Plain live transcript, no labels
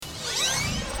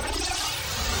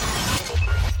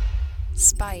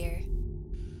Spire.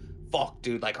 Fuck,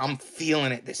 dude, like I'm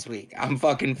feeling it this week. I'm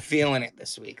fucking feeling it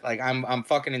this week. Like I'm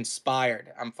fucking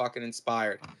inspired. I'm fucking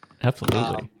inspired.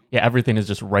 Absolutely. Yeah, everything is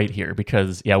just right here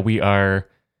because we are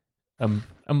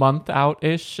a month out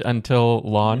ish until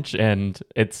launch, and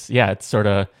it's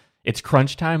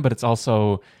crunch time, but it's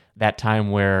also that time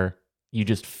where you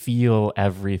just feel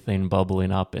everything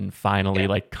bubbling up and finally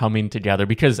like coming together,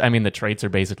 because I mean the traits are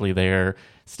basically there,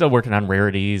 still working on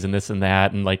rarities and this and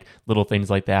that and like little things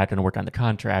like that, going to work on the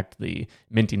contract, the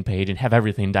minting page, and have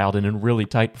everything dialed in and really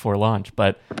tight before launch.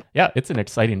 But yeah, it's an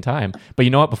exciting time. But you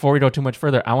know what, before we go too much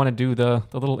further, I want to do the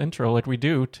little intro like we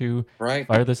do to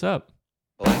fire this up.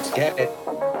 Let's get it.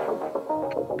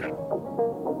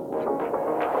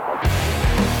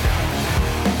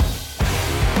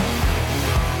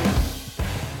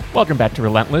 Welcome back to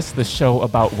Relentless, the show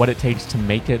about what it takes to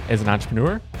make it as an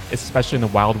entrepreneur, especially in the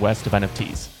wild west of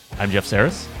NFTs. I'm Jeff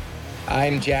Saris.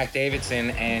 I'm Jack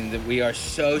Davidson, and we are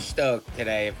so stoked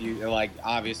today. If you like,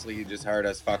 obviously you just heard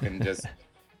us fucking just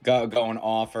going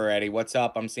off already. What's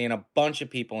up? I'm seeing a bunch of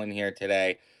people in here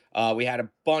today. We had a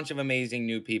bunch of amazing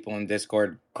new people in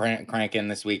Discord cranking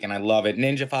this week, and I love it.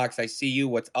 Ninja Fox, I see you.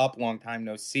 What's up? Long time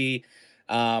no see.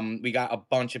 We got a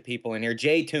bunch of people in here.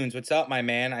 J Tunes, what's up, my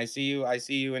man? I see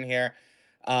you in here.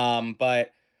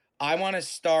 But I want to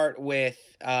start with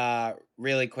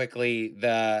really quickly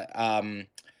the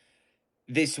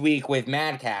this week with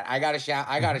Mad Cat. I gotta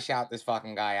shout this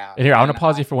fucking guy out. And here, I want to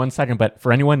pause you for 1 second, but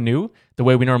for anyone new, the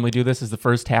way we normally do this is the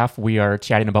first half we are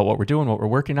chatting about what we're doing, what we're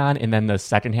working on, and then the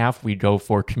second half we go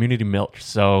for community milk.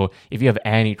 So if you have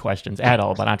any questions at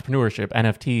all about entrepreneurship,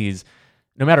 NFTs,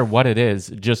 no matter what it is,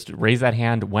 just raise that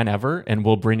hand whenever, and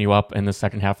we'll bring you up in the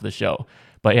second half of the show.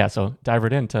 But yeah, so dive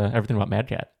right into everything about Mad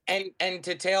Cat. And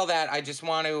to tail that, I just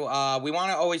want to, we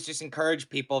want to always just encourage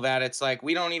people that it's like,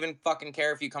 we don't even fucking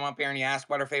care if you come up here and you ask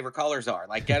what our favorite colors are.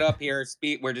 Like, get up here,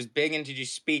 speak. We're just big into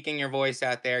just speaking your voice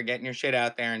out there, getting your shit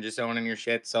out there, and just owning your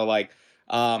shit. So like,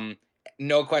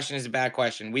 no question is a bad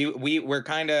question. We're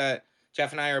kind of,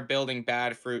 Jeff and I are building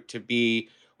Bad Fruit to be,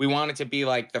 we want it to be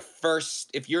like the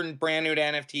first, if you're brand new to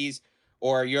NFTs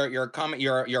or you're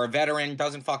a veteran,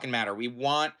 doesn't fucking matter. We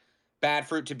want Bad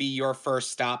Fruit to be your first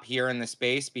stop here in the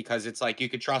space, because it's like you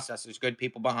could trust us. There's good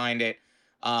people behind it.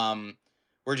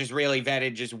 We're just really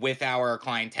vetted just with our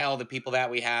clientele, the people that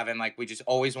we have, and like we just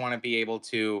always want to be able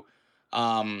to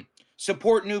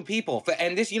support new people.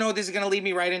 And this, this is gonna lead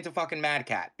me right into fucking Mad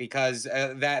Cat, because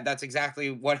that's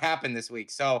exactly what happened this week.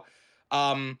 So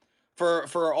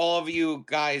for all of you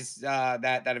guys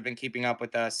that have been keeping up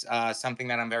with us, something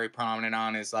that I'm very prominent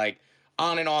on is like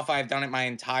on and off. I've done it my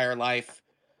entire life.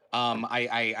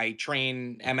 I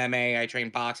train MMA, I train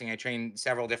boxing, I train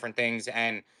several different things,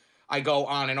 and I go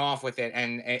on and off with it.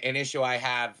 And an issue I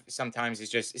have sometimes is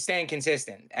just staying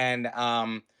consistent. And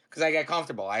because I get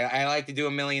comfortable, I like to do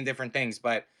a million different things,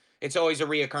 but it's always a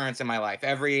reoccurrence in my life.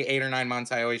 Every 8 or 9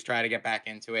 months, I always try to get back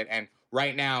into it. And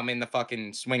right now, I'm in the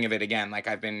fucking swing of it again. Like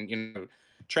I've been,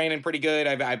 training pretty good.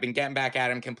 I've been getting back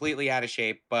at him, completely out of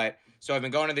shape, but. So I've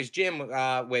been going to this gym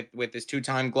with this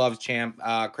 2-time gloves champ,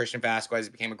 Christian Vasquez.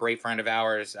 Became a great friend of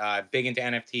ours, big into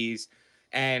NFTs.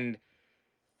 And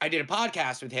I did a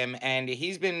podcast with him, and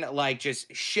he's been like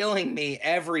just shilling me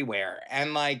everywhere.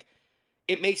 And like,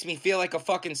 it makes me feel like a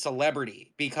fucking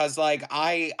celebrity, because like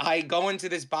I go into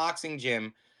this boxing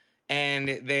gym, and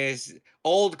this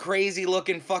old crazy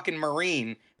looking fucking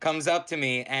Marine comes up to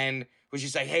me and was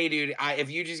just like, hey, dude,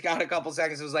 if you just got a couple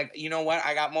seconds, it was like, you know what?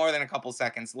 I got more than a couple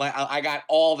seconds. I got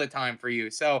all the time for you.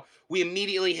 So we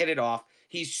immediately hit it off.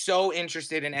 He's so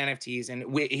interested in NFTs,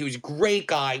 and he was a great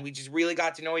guy. We just really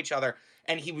got to know each other.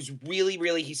 And he was really,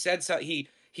 really, he said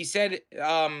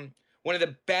one of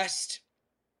the best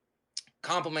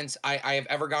compliments I have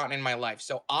ever gotten in my life.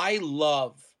 So I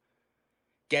love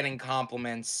getting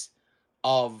compliments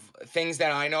of things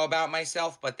that I know about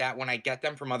myself, but that when I get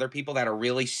them from other people that are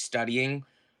really studying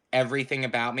everything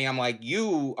about me, I'm like,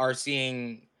 you are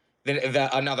seeing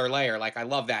the another layer. Like, I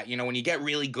love that. When you get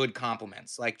really good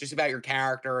compliments, like just about your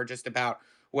character or just about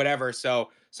whatever.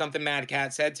 So something Mad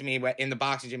Cat said to me in the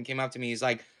boxing gym, came up to me. He's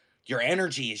like, your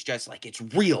energy is just like, it's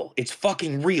real. It's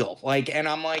fucking real. Like, and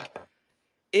I'm like,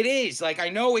 it is. Like, I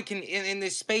know it can, in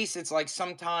this space, it's like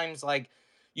sometimes like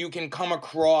you can come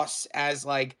across as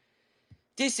like,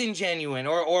 disingenuine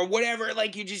or whatever.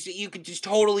 Like you could just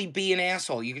totally be an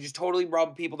asshole. You could just totally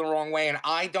rub people the wrong way. And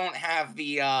I don't have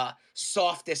the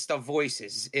softest of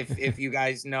voices, if you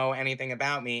guys know anything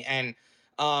about me. And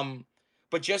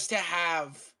but just to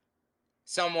have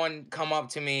someone come up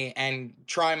to me and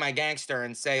try my gangster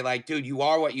and say like, dude, you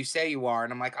are what you say you are.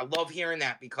 And I'm like, I love hearing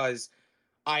that, because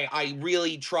I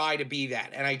really try to be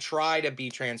that, and I try to be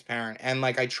transparent, and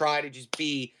like I try to just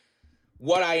be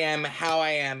what I am, how I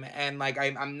am, and like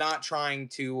I'm not trying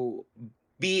to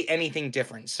be anything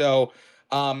different. So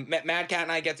Mad Cat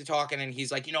and I get to talking, and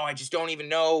he's like, I just don't even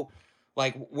know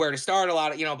like where to start a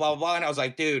lot of, blah blah blah. And I was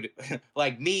like, dude,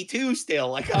 like me too still.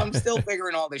 Like I'm still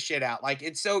figuring all this shit out. Like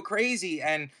it's so crazy.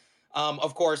 And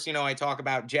of course, I talk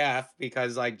about Jeff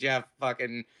because like Jeff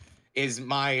fucking is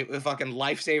my fucking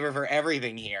lifesaver for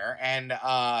everything here. And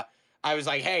I was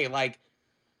like, hey, like,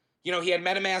 he had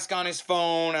MetaMask on his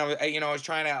phone. I was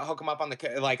trying to hook him up on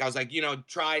I was like,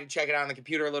 try to check it out on the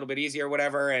computer a little bit easier or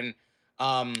whatever. And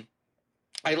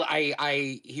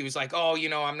he was like, oh,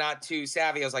 I'm not too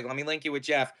savvy. I was like, let me link you with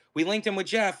Jeff. We linked him with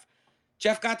Jeff.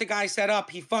 Jeff got the guy set up.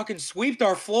 He fucking sweeped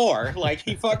our floor. Like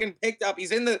he fucking picked up.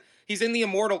 He's in the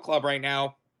Immortal Club right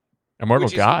now. Immortal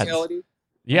Gods.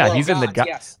 Yeah, Immortal he's Gods, in the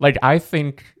yes. Like I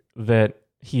think that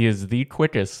he is the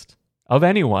quickest of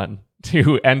anyone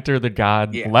to enter the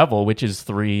God level, which is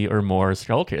 3 or more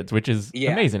Skull Kids, which is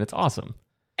amazing. It's awesome.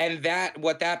 And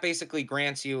what that basically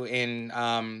grants you in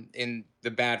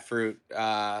the Bad Fruit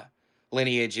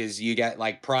lineage is you get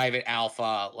like private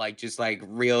alpha, like just like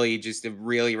really just a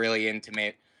really, really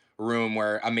intimate room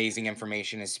where amazing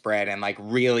information is spread and like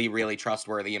really, really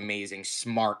trustworthy, amazing,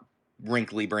 smart,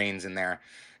 wrinkly brains in there.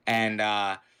 And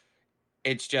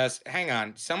it's just, hang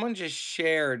on, someone just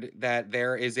shared that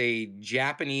there is a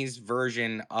Japanese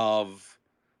version of,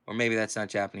 or maybe that's not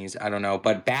Japanese, I don't know,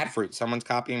 but Bad Fruit. Someone's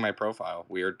copying my profile.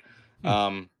 Weird.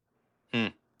 We'll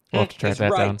have to track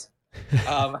that down.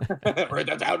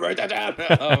 Write that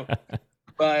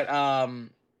down.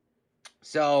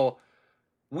 So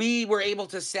we were able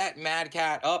to set Mad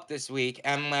Cat up this week,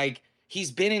 and like he's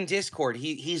been in Discord.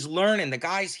 He's learning. The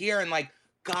guy's here, and like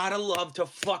gotta love to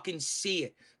fucking see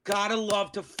it. Gotta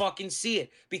love to fucking see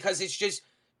it because it's just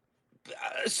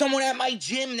someone at my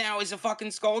gym now is a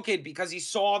fucking Skull Kid because he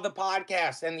saw the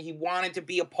podcast and he wanted to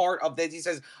be a part of this. He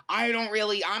says,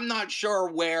 I'm not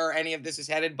sure where any of this is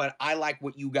headed, but I like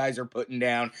what you guys are putting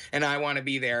down and I want to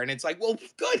be there. And it's like, well,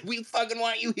 good. We fucking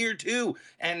want you here too.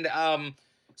 And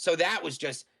so that was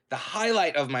just the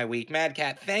highlight of my week. Mad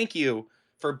Cat, thank you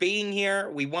for being here.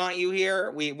 We want you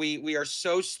here. We are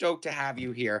so stoked to have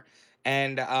you here.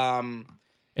 And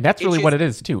that's really what it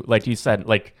is too. Like you said,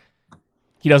 like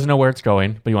he doesn't know where it's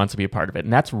going, but he wants to be a part of it.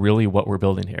 And that's really what we're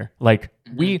building here. Like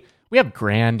we have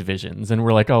grand visions and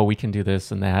we're like, oh, we can do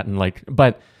this and that. And like,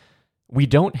 but we've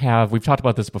talked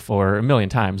about this before a million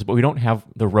times, but we don't have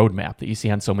the roadmap that you see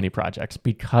on so many projects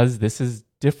because this is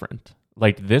different.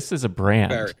 Like this is a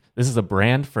brand. This is a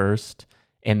brand first.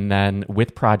 And then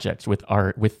with projects, with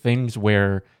art, with things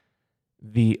where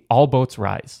all boats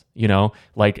rise,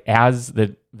 like as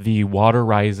the water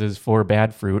rises for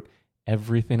Bad Fruit,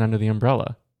 everything under the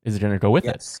umbrella is going to go with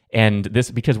it. And this,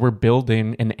 because we're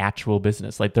building an actual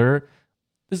business, like there's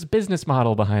a business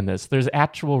model behind this. There's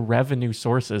actual revenue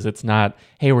sources. It's not,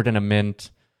 hey, we're going to mint,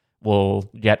 we'll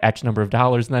get X number of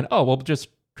dollars and then, we'll just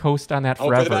coast on that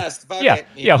forever. Hope for the best.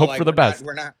 Hope for the best.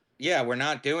 We're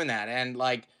not doing that. And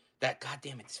like that,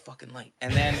 goddamn, it's fucking light.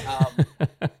 And then,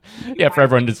 for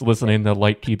everyone just listening, the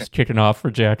light keeps kicking off for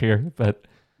Jack here, but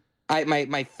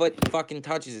my foot fucking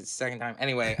touches it the second time.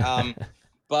 Anyway,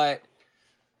 but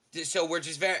so we're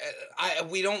just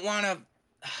we don't want to.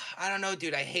 I don't know,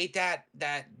 dude. I hate that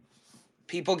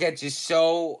people get just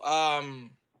so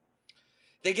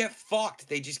they get fucked.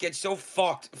 They just get so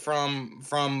fucked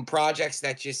from projects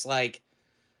that just like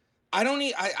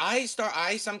I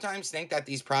sometimes think that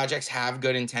these projects have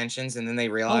good intentions and then they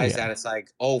realize that it's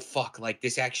like, oh fuck, like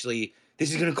this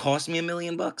is going to cost me $1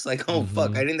 million. Like, oh,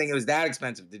 fuck, I didn't think it was that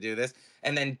expensive to do this.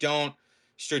 And then don't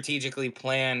strategically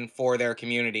plan for their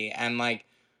community. And, like,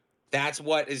 that's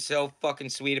what is so fucking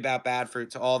sweet about Bad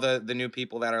Fruit to all the new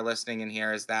people that are listening in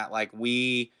here is that, like, I'm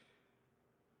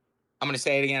going to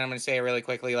say it again. I'm going to say it really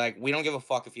quickly. Like, we don't give a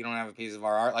fuck if you don't have a piece of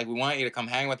our art. Like, we want you to come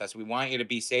hang with us. We want you to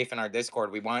be safe in our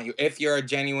Discord. We want you, if you're a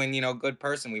genuine, good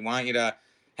person, we want you to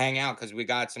hang out because we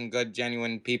got some good,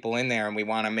 genuine people in there. And we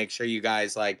want to make sure you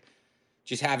guys, like,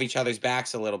 just have each other's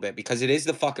backs a little bit because it is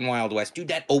the fucking Wild West. Dude,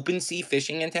 that open sea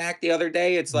fishing attack the other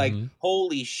day, it's like,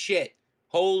 holy shit.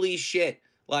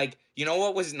 Like, you know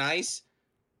what was nice?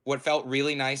 What felt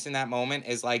really nice in that moment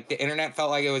is like the internet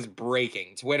felt like it was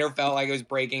breaking. Twitter felt like it was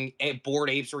breaking. Bored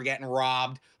apes were getting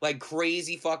robbed. Like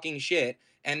crazy fucking shit.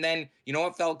 And then, you know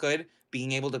what felt good?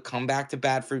 Being able to come back to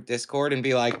Bad Fruit Discord and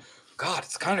be like, God,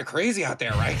 it's kind of crazy out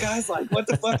there, right, guys? Like, what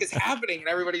the fuck is happening? And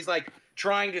everybody's like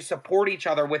trying to support each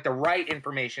other with the right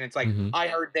information. It's like, I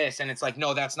heard this, and it's like,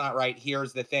 no, that's not right.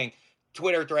 Here's the thing.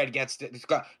 Twitter thread gets to,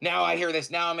 now I hear this,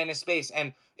 now I'm in a space,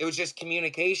 and it was just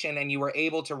communication, and you were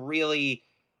able to really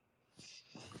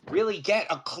get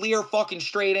a clear fucking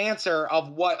straight answer of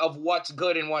what's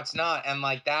good and what's not, and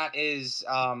like that is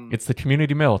It's the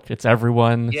community milk. It's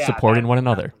everyone yeah, supporting one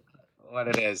another. what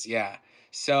it is. Yeah.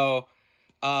 So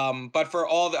but for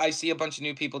all the, I see a bunch of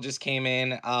new people just came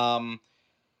in.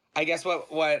 I guess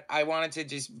what I wanted to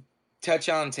just touch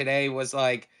on today was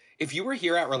like, if you were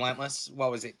here at Relentless,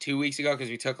 what was it, 2 weeks ago? Because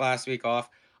we took last week off.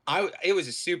 It was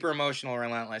a super emotional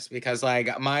Relentless, because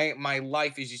like my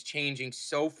life is just changing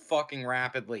so fucking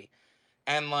rapidly,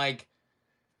 and like,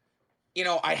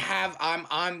 I'm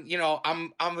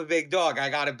a big dog. I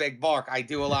got a big bark. I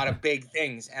do a lot of big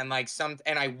things, and like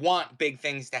and I want big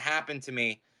things to happen to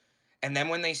me, and then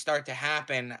when they start to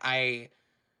happen, I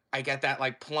get that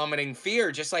like plummeting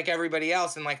fear, just like everybody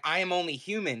else. And like, I am only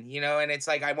human, and it's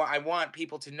like, I want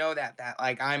people to know that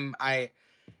like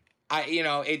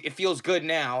it feels good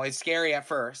now. It's scary at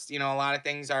first. A lot of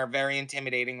things are very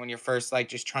intimidating when you're first like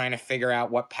just trying to figure out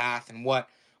what path and what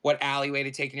alleyway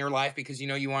to take in your life, because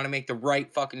you want to make the right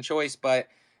fucking choice. But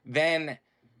then,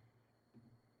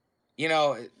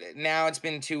 now it's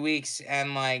been 2 weeks,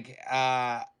 and like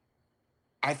I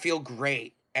feel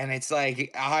great. And it's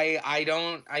like, I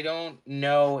don't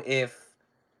know if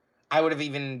I would have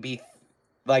even be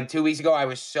like 2 weeks ago. I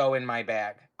was so in my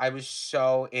bag.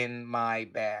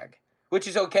 Which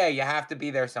is okay. You have to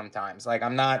be there sometimes. Like,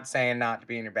 I'm not saying not to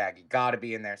be in your bag. You got to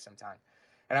be in there sometime.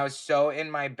 And I was so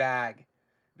in my bag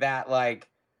that like,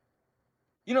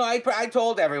 I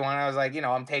told everyone, I was like,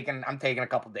 I'm taking a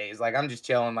couple days. Like, I'm just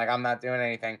chilling. Like, I'm not doing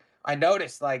anything. I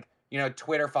noticed like,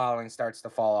 Twitter following starts to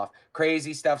fall off.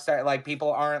 Crazy stuff like,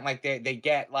 people aren't like, they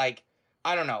get like,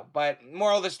 I don't know. But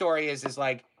moral of the story is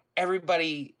like,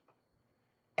 everybody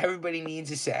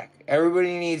needs a sec.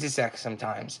 Everybody needs a sec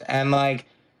sometimes. And like,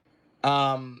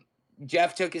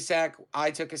 Jeff took a sec.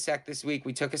 I took a sec this week.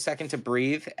 We took a second to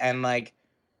breathe. And like,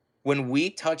 when we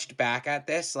touched back at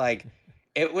this, like,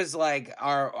 it was like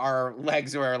our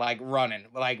legs were like running.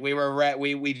 Like,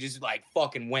 we just like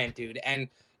fucking went, dude. And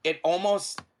it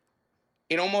almost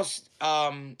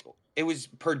it was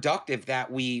productive that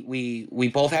we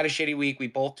both had a shitty week. We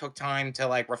both took time to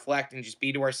like reflect and just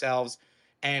be to ourselves.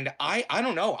 And I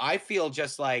don't know. I feel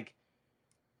just like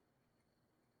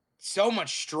so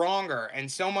much stronger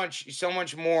and so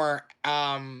much more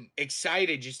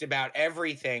excited just about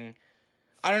everything.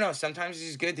 I don't know. Sometimes it's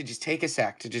just good to just take a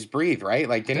sec to just breathe, right?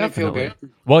 Like, didn't Definitely. it feel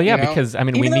good? Well, yeah, because I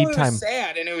mean, we Even though need it was time.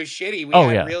 sad and it was shitty, we Oh,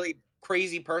 had yeah. really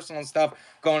crazy personal stuff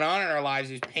going on in our lives.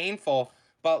 It was painful,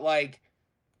 but like,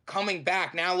 coming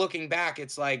back now, looking back,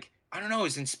 it's like, I don't know,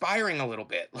 it's inspiring a little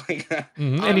bit. Like,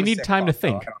 And you need time to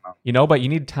think, but you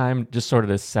need time just sort of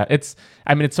to set. It's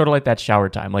sort of like that shower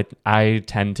time. Like, I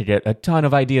tend to get a ton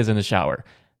of ideas in the shower.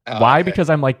 Why? Okay. Because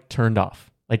I'm like turned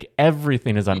off. Like,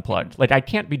 everything is unplugged. Like, I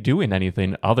can't be doing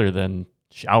anything other than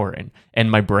showering, and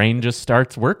my brain just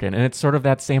starts working. And it's sort of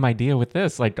that same idea with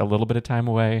this, like a little bit of time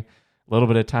away, a little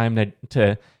bit of time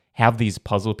to have these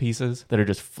puzzle pieces that are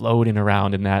just floating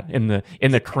around in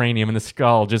the cranium, in the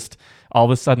skull. Just all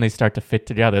of a sudden they start to fit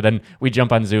together. Then we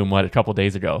jump on Zoom a couple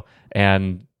days ago,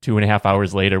 and 2.5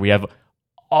 hours later we have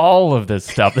all of this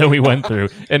stuff that we went through,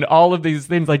 and all of these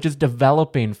things like just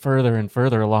developing further and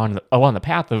further along the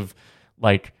path of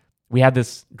like, we had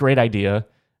this great idea,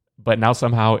 but now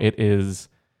somehow it is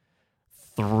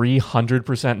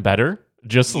 300% better.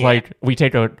 Just like, we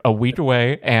take a week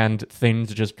away and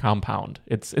things just compound.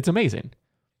 It's amazing.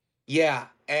 Yeah,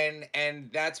 and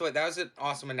that was an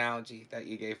awesome analogy that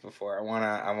you gave before. I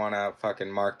wanna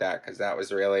fucking mark that, because that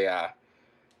was really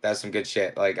that's some good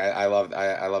shit. Like, I love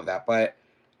that. But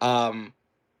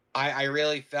I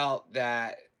really felt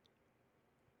that,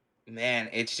 man,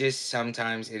 it's just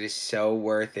sometimes it is so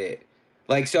worth it.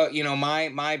 Like, so,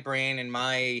 my brain and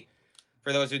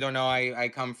for those who don't know,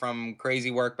 I come from crazy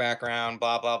work background,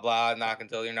 blah, blah, blah, knock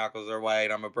until your knuckles are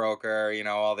white. I'm a broker,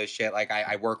 all this shit. Like,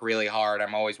 I work really hard.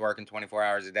 I'm always working 24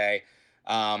 hours a day.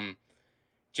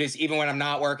 Just even when I'm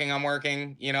not working, I'm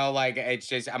working, like, it's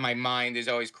just, my mind is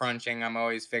always crunching. I'm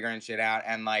always figuring shit out.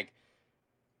 And like,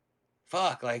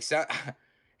 fuck, like, so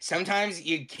sometimes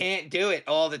you can't do it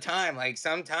all the time. Like,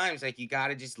 sometimes, like, you got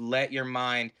to just let your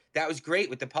mind. That was great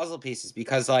with the puzzle pieces,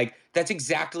 because like, that's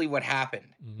exactly what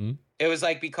happened. Mm-hmm. It was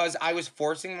like, because I was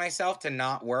forcing myself to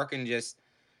not work and just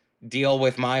deal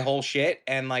with my whole shit,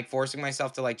 and like forcing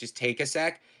myself to like just take a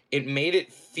sec, it made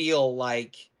it feel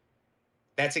like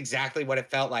that's exactly what it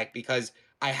felt like, because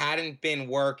I hadn't been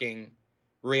working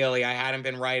really. I hadn't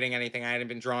been writing anything. I hadn't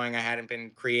been drawing. I hadn't been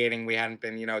creating. We hadn't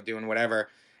been, doing whatever.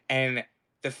 And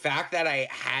the fact that I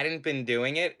hadn't been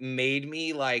doing it made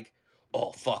me like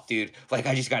oh fuck, dude, like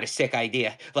I just got a sick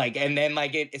idea. Like, and then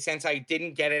like since I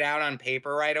didn't get it out on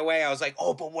paper right away, I was like,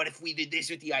 oh, but what if we did this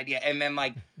with the idea? And then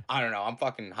like, I don't know, I'm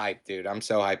fucking hyped, dude. I'm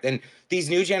so hyped. And these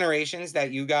new generations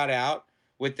that you got out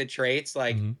with the traits,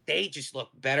 like Mm-hmm. they just look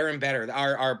better and better.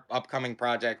 Our upcoming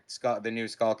project, the new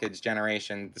Skull Kids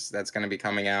generation, that's going to be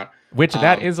coming out. Which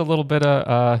that is a little bit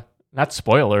of not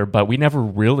spoiler, but we never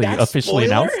really That's officially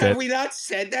spoiler? announced Have it. we not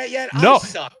said that yet? I No,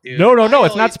 suck, dude. no, I it's not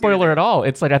always do spoiler that. at all.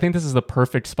 It's like I think this is the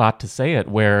perfect spot to say it,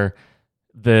 where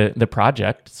the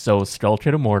project, so Skull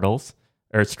Kid Immortals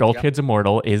or Skull Yep. Kids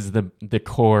Immortal is the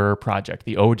core project,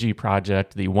 the OG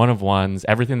project, the one of ones,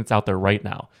 everything that's out there right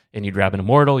now. And you grab an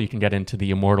Immortal, you can get into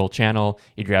the Immortal channel.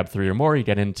 You grab 3 or more, you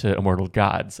get into Immortal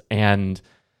Gods, and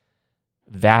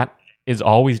that is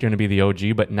always going to be the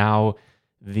OG. But now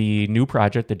the new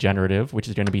project, the Generative, which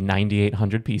is going to be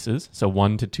 9,800 pieces, so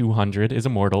 1 to 200 is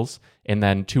Immortals, and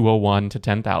then 201 to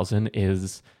 10,000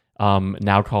 is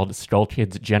now called Skull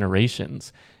Kids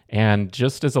Generations. And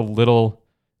just as a little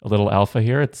alpha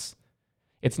here, it's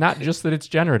not just that it's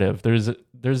generative.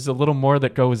 There's a little more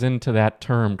that goes into that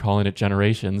term, calling it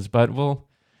generations, but we'll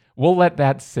let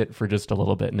that sit for just a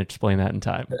little bit and explain that in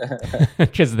time,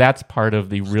 because that's part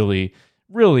of the really,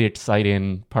 really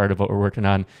exciting part of what we're working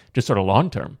on, just sort of long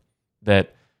term,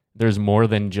 that there's more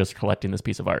than just collecting this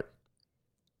piece of art.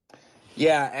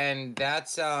 Yeah, and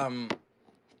that's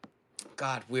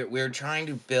God, we're trying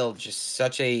to build just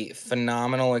such a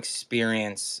phenomenal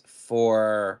experience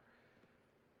for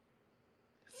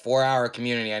our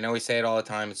community. I know we say it all the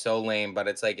time, it's so lame, but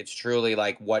it's like it's truly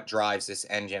like what drives this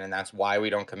engine, and that's why we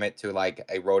don't commit to like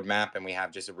a roadmap and we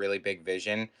have just a really big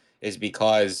vision, is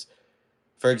because,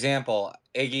 for example,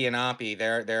 Iggy and Oppie,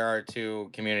 there are 2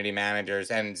 community managers,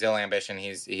 and Zill Ambition,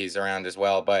 he's around as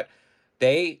well, but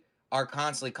they are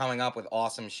constantly coming up with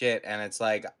awesome shit, and it's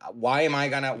like,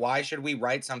 why should we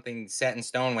write something set in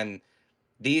stone when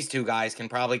these 2 guys can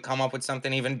probably come up with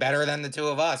something even better than the 2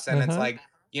 of us? And it's like,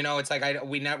 it's like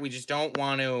we just don't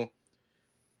want to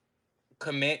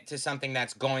commit to something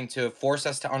that's going to force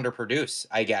us to underproduce,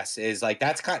 I guess, is like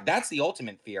that's the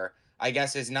ultimate fear, I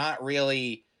guess, is not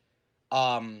really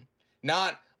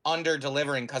not under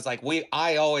delivering, because like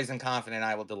I always am confident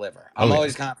I will deliver. I'm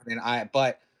always confident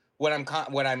but what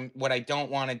I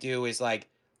don't want to do is like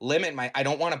I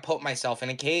don't want to put myself in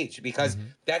a cage, because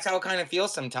that's how it kind of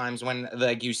feels sometimes when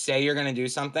like you say you're going to do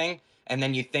something and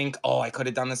then you think, oh, I could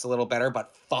have done this a little better,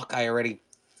 but fuck, I already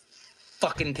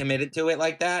fucking committed to it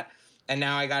like that, and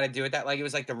now I got to do it that, like it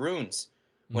was like the runes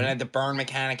when I had the burn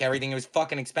mechanic, everything, it was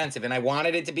fucking expensive, and I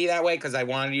wanted it to be that way because I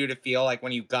wanted you to feel like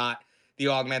when you got the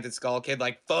augmented Skull Kid,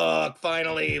 like fuck,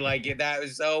 finally, like that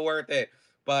was so worth it.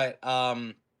 But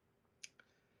I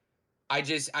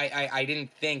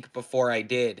didn't think before I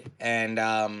did,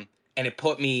 and it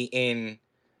put me in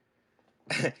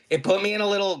it put me in a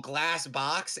little glass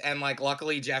box, and like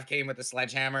luckily Jeff came with a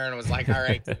sledgehammer and was like, all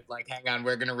right, dude, like hang on,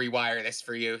 we're gonna rewire this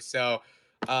for you. So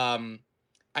I've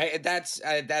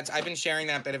been sharing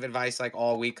that bit of advice like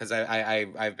all week, because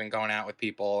I've been going out with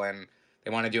people and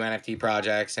they want to do NFT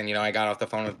projects, and I got off the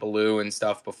phone with Baloo and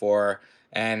stuff before,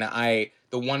 and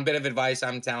the one bit of advice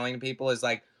I'm telling people is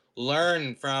like,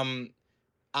 learn from.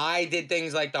 I did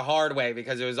things like the hard way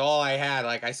because it was all I had.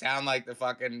 Like I sound like the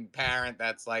fucking parent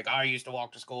that's like, I used to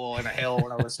walk to school in a hill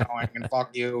when I was snowing, and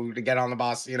fuck you to get on the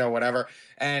bus, whatever.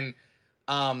 And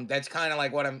that's kind of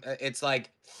like what it's like,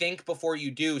 think before you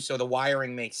do, so the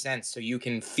wiring makes sense, so you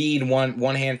can feed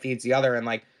one hand feeds the other. And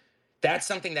like that's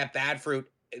something that Bad Fruit,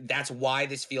 that's why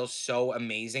this feels so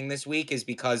amazing this week, is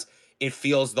because it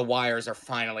feels the wires are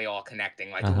finally all connecting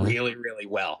like really, really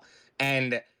well.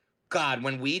 And God,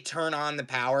 when we turn on the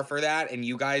power for that and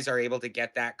you guys are able to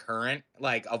get that current,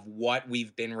 like of what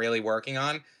we've been really working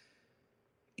on,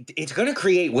 it's going to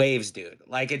create waves, dude.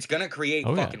 Like it's going to create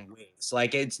fucking waves.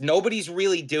 Like nobody's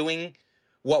really doing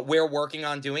what we're working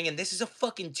on doing. And this is a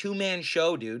fucking 2-man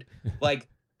show, dude. Like,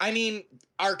 I mean,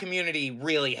 our community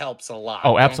really helps a lot.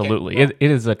 Oh, absolutely. It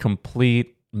is a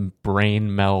complete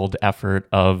brain meld effort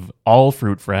of all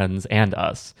Fruit Friends and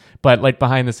us. But like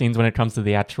behind the scenes, when it comes to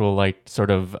the actual like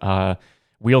sort of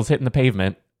wheels hitting the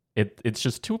pavement, it's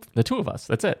just the 2 of us.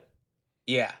 That's it.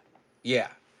 Yeah.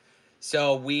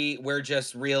 So we're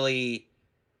just really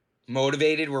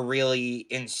motivated. We're really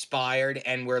inspired,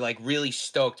 and we're like really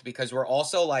stoked because we're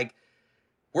also like,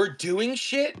 we're doing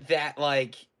shit that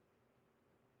like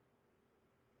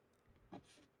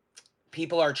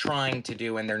people are trying to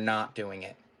do and they're not doing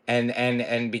it.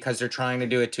 And because they're trying to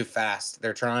do it too fast.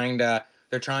 They're trying to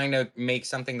make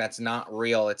something that's not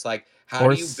real. It's like, how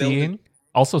do you build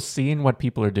also seeing what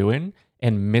people are doing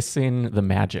and missing the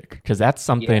magic, because that's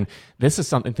something. This is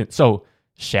something so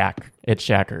shack at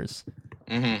Shackers.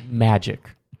 Mm-hmm.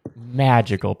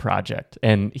 Magical project.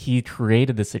 And he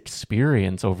created this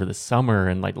experience over the summer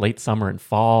and like late summer and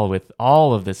fall with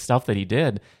all of this stuff that he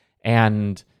did.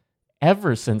 And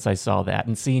ever since I saw that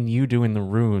and seeing you doing the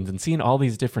runes and seeing all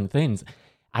these different things,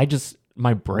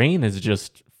 my brain is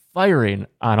just firing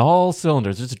on all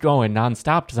cylinders, just going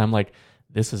nonstop because I'm like,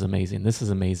 this is amazing. This is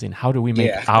amazing. How do we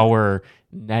make Yeah. our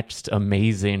next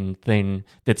amazing thing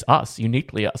that's us,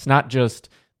 uniquely us, not just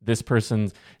this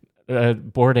person's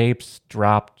Bored Apes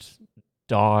dropped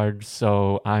dogs,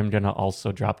 so I'm gonna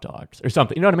also drop dogs or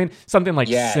something. You know what I mean? Something like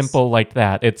Yes. simple like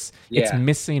that. It's Yeah.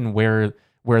 missing where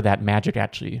that magic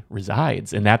actually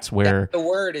resides, and that's That's where. the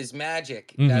word is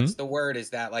magic. Hmm. That's the word is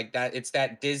that like that. It's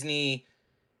that Disney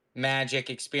magic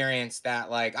experience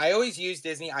that like I always use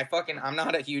Disney. I'm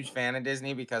not a huge fan of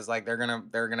Disney because like they're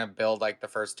gonna build like the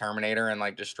first Terminator and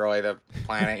like destroy the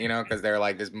planet, because they're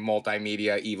like this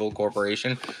multimedia evil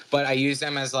corporation. But I use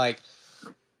them as like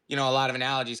a lot of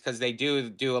analogies because they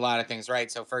do a lot of things right.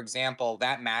 So for example,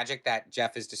 that magic that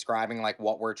Jeff is describing, like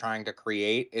what we're trying to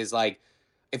create, is like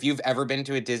if you've ever been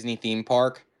to a Disney theme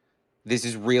park, this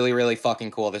is really, really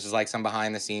fucking cool. This is like some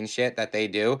behind the scenes shit that they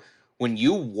do. When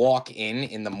you walk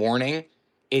in the morning,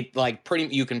 it like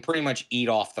you can pretty much eat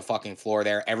off the fucking floor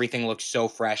there. Everything looks so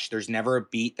fresh. There's never a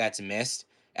beat that's missed.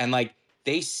 And like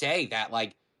they say that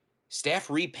like staff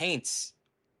repaints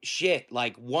shit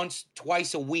like once,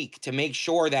 twice a week to make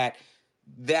sure that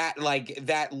like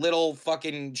that little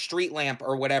fucking street lamp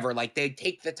or whatever, like they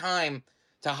take the time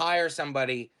to hire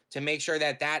somebody to make sure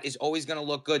that that is always going to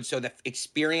look good, so the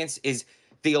experience is,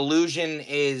 the illusion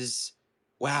is,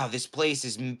 wow, this place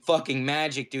is fucking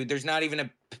magic, dude. There's not even a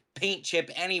paint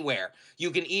chip anywhere. You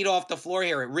can eat off the floor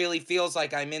here. It really feels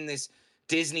like I'm in this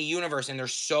Disney universe, and they're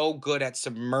so good at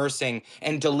submersing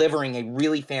and delivering a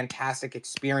really fantastic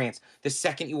experience. The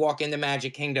second you walk into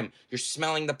Magic Kingdom, you're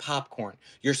smelling the popcorn,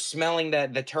 you're smelling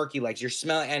the turkey legs, you're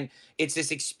smelling, and it's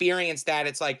this experience that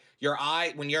it's like your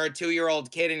eye when you're a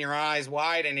 2-year-old kid and your eyes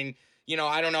wide, and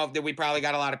I don't know if we probably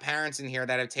got a lot of parents in here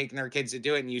that have taken their kids to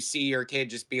do it, and you see your kid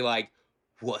just be like,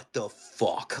 what the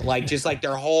fuck, like just like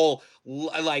their whole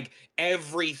like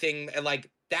everything, like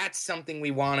that's something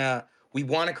we want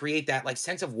to create, that like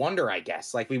sense of wonder, I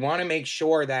guess. Like we want to make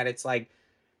sure that it's like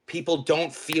people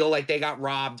don't feel like they got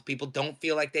robbed, people don't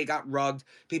feel like they got rugged,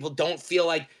 people don't feel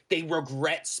like they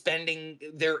regret spending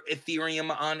their Ethereum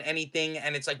on anything,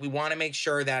 and it's like we want to make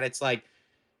sure that it's like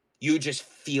you just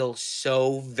feel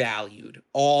so valued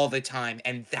all the time,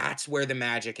 and that's where the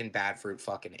magic in Bad Fruit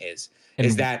fucking is And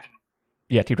that.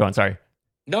 yeah, keep going. Sorry.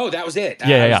 No, that was it. Yeah, I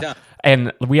yeah, was yeah. done.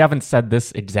 And we haven't said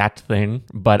this exact thing,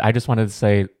 but I just wanted to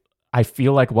say I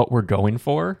feel like what we're going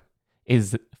for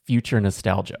is future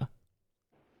nostalgia.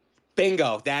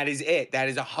 Bingo, that is it. That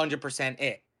is 100%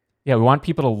 it. Yeah, we want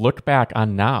people to look back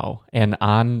on now and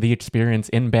on the experience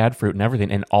in Bad Fruit and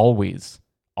everything, and always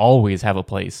have a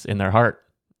place in their heart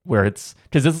where it's,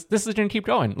 because this is going to keep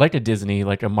going, like a Disney,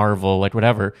 like a Marvel, like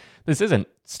whatever. This isn't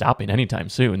stopping anytime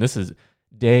soon. This is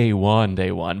day one.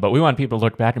 But we want people to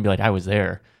look back and be like, I was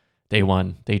there, day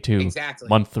one, day two, Exactly.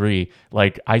 month three.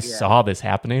 Like I Yeah. saw this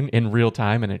happening in real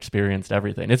time and experienced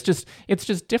everything. It's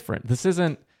just different. This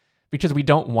isn't, because we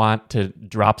don't want to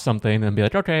drop something and be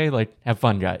like, okay, like have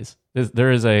fun, guys.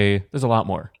 There's a lot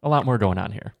more going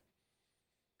on here.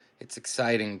 It's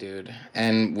exciting, dude.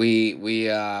 And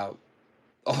we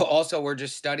also we're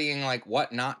just studying like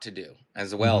what not to do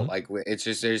as well. Mhm. Like it's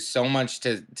just there's so much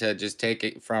to just take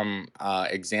it from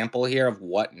example here of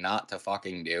what not to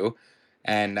fucking do.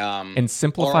 And And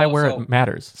simplify where it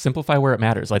matters. Simplify where it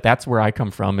matters. Like that's where I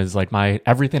come from, is like my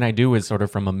everything I do is sort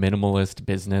of from a minimalist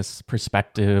business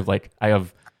perspective. Like I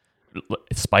have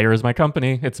Spire is my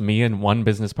company. It's me and one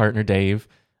business partner, Dave,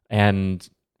 and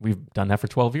we've done that for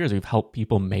 12 years. We've helped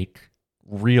people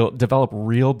develop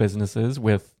real businesses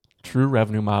with true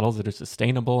revenue models that are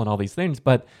sustainable and all these things,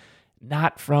 but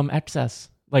not from excess.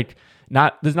 Like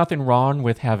there's nothing wrong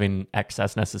with having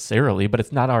excess necessarily, but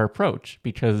it's not our approach,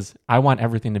 because I want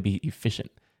everything to be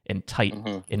efficient and tight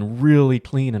and really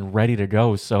clean and ready to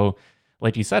go. So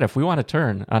like you said, if we want to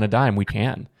turn on a dime, we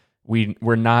can.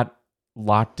 We're not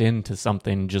locked into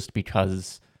something just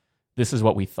because this is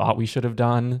what we thought we should have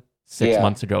done 6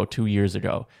 months ago, 2 years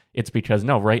ago. It's because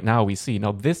no, right now we see,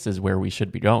 no, this is where we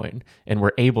should be going, and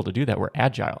we're able to do that. We're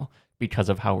agile because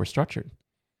of how we're structured.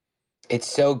 It's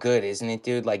so good, isn't it,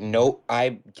 dude? Like, no,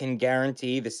 I can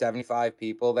guarantee the 75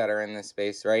 people that are in this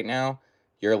space right now,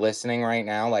 you're listening right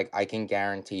now, like, I can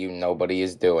guarantee you nobody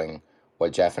is doing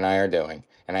what Jeff and I are doing.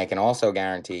 And I can also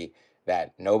guarantee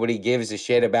that nobody gives a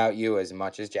shit about you as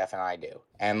much as Jeff and I do.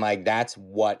 And like, that's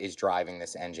what is driving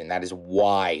this engine. That is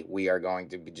why we are going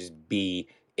to just be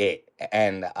it.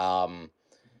 And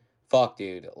fuck,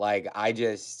 dude, like, I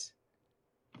just,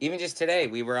 even just today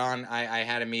we were on, I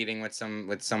had a meeting with some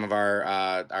of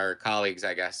our colleagues,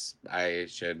 I guess I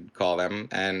should call them,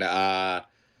 and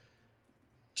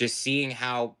just seeing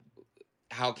how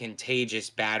contagious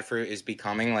bad fruit is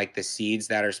becoming, like the seeds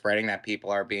that are spreading, that people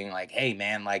are being like, hey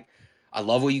man, like, I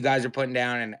love what you guys are putting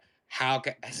down, and how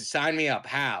can sign me up,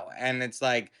 how? And it's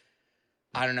like,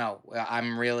 I don't know,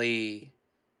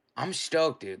 I'm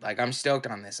stoked, dude. Like, I'm stoked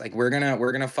on this. Like, we're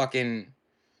gonna fucking,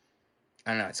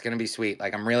 I don't know, it's gonna be sweet.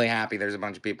 Like, I'm really happy there's a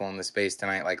bunch of people in the space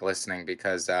tonight, like, listening,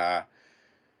 because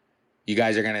you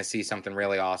guys are gonna see something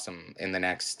really awesome in the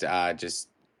next just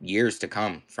years to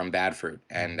come from Bad Fruit.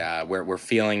 And we're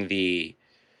feeling the,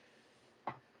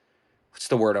 what's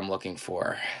the word I'm looking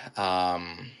for?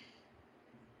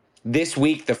 This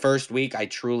week, the first week, I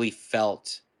truly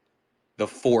felt the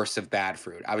force of Bad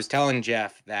Fruit. I was telling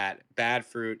Jeff that Bad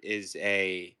Fruit is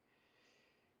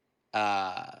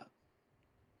uh,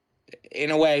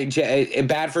 in a way,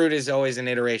 Bad Fruit is always an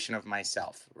iteration of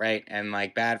myself, right? And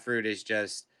like, Bad Fruit is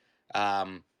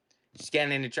um, just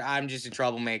getting into, I'm just a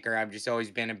troublemaker. I've just always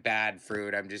been a bad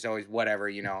fruit. I'm just always whatever,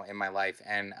 in my life.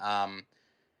 And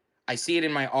I see it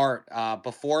in my art.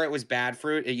 Before it was Bad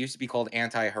Fruit, it used to be called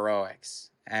Anti-Heroics.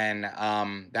 And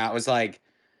that was like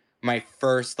my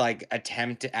first like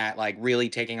attempt at like really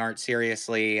taking art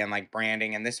seriously and like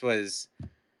branding. And this was,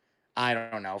 I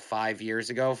don't know, 4 years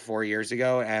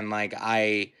ago. And like,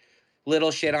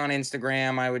 little shit on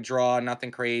Instagram, I would draw,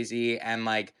 nothing crazy. And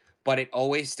like, but it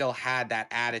always still had that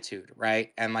attitude,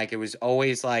 right? And like, it was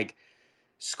always like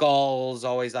skulls,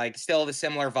 always like still the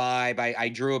similar vibe. I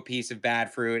drew a piece of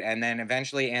Bad Fruit, and then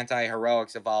eventually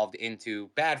Anti-Heroics evolved into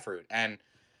Bad Fruit. And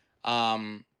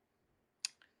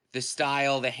the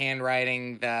style, the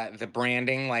handwriting, the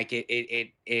branding, like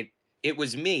it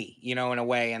was me, in a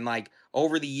way. And like,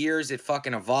 over the years, it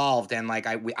fucking evolved, and like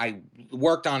I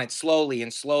worked on it slowly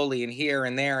and here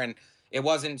and there, and it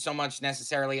wasn't so much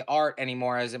necessarily art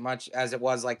anymore as much as it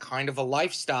was like kind of a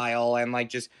lifestyle, and like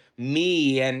just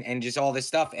me, and just all this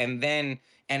stuff. And then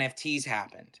NFTs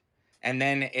happened. And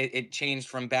then it changed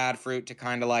from Bad Fruit to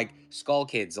kind of like Skull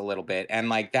Kids a little bit. And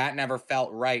like, that never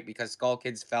felt right, because Skull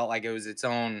Kids felt like it was its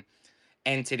own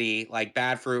entity. Like,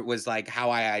 Bad Fruit was like how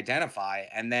I identify.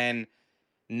 And then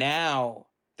now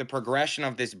the progression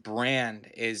of this brand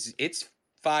it's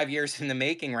 5 years in the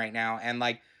making right now. And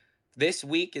like, this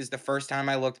week is the first time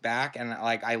I looked back, and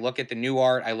like, I look at the new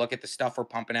art, I look at the stuff we're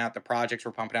pumping out, the projects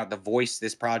we're pumping out, the voice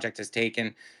this project has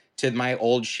taken to my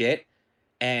old shit.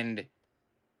 And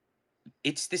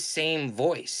it's the same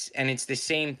voice, and it's the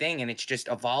same thing, and it's just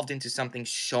evolved into something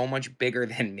so much bigger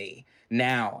than me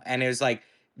now. And it was like,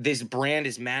 this brand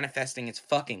is manifesting its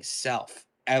fucking self,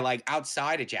 and like,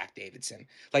 outside of Jack Davidson.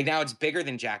 Like, now it's bigger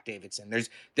than Jack Davidson. There's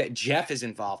that Jeff is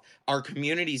involved, our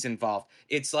community's involved.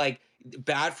 It's like,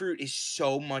 Bad Fruit is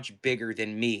so much bigger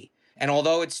than me. And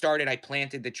although it started, I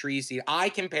planted the tree seed. I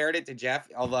compared it to Jeff.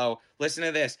 Although, listen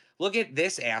to this. Look at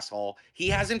this asshole. He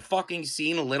hasn't fucking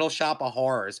seen Little Shop of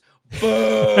Horrors.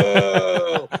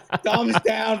 Boo! Thumbs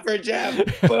down for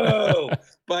Jeff. Boo!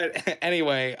 But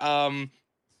anyway, in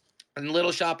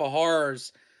Little Shop of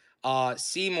Horrors,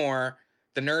 Seymour,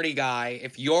 the nerdy guy,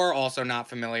 if you're also not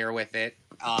familiar with it,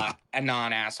 a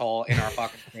non-asshole in our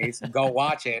fucking face, go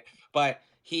watch it. But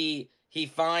he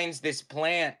finds this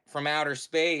plant from outer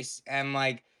space, and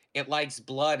like, it likes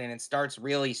blood, and it starts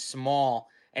really small,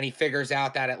 and he figures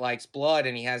out that it likes blood,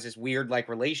 and he has this weird like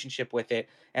relationship with it.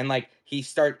 And like, he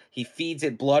feeds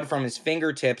it blood from his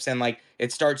fingertips, and like,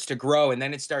 it starts to grow, and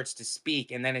then it starts to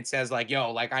speak, and then it says like,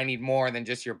 yo, like, I need more than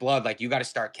just your blood, like, you got to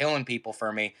start killing people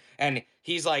for me. And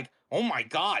he's like, oh my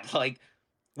god, like,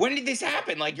 when did this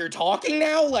happen? Like, you're talking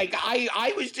now? Like,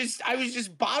 I was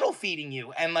just bottle feeding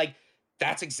you. And like,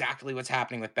 that's exactly what's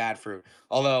happening with Bad Fruit.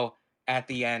 Although, at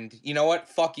the end, you know what?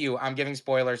 Fuck you. I'm giving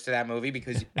spoilers to that movie,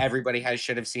 because everybody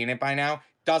should have seen it by now.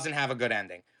 Doesn't have a good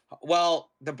ending. Well,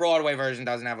 the Broadway version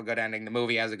doesn't have a good ending. The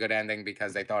movie has a good ending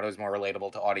because they thought it was more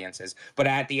relatable to audiences. But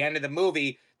at the end of the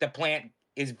movie, the plant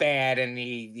is bad, and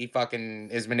he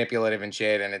fucking is manipulative and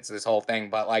shit, and it's this whole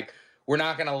thing. But like, we're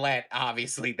not gonna let,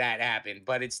 obviously, that happen.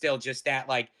 But it's still just that,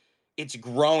 like, it's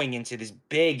growing into this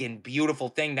big and beautiful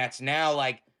thing that's now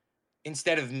like,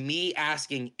 instead of me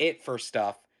asking it for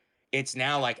stuff, it's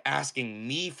now like asking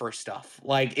me for stuff.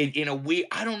 Like, in a way,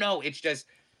 I don't know. It's just,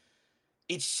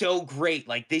 it's so great.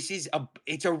 Like,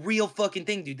 it's a real fucking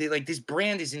thing, dude. Like, this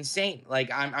brand is insane. Like,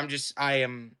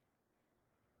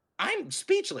 I'm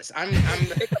speechless. I'm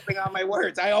hiccuping on my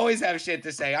words. I always have shit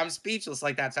to say. I'm speechless.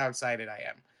 Like, that's how excited I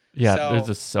am. Yeah, So, there's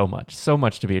just so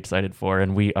much to be excited for,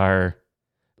 and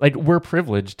we're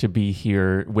privileged to be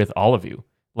here with all of you.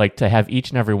 Like, to have each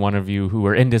and every one of you who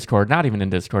are in Discord, not even in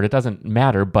Discord, it doesn't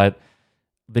matter, but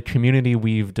the community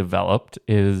we've developed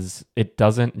it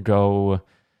doesn't go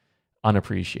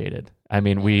unappreciated. I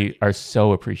mean, we are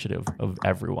so appreciative of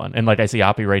everyone. And like, I see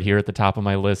Oppie right here at the top of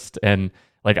my list, and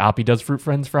like, Oppie does Fruit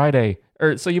Friends Friday.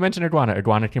 So you mentioned Iguana.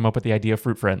 Iguana came up with the idea of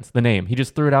Fruit Friends, the name. He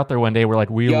just threw it out there one day. We're like,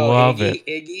 we love it.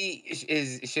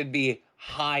 Iggy should be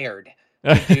hired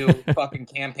to do fucking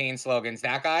campaign slogans.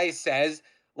 That guy says,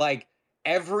 like,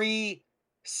 every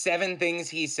 7 things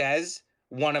he says,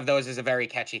 one of those is a very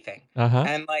catchy thing.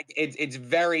 And like, it's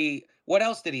very, what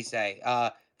else did he say?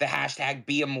 The hashtag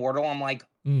be immortal. I'm like,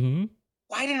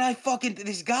 why didn't I fucking,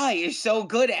 this guy is so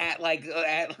good at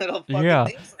little fucking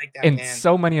things like that, and man.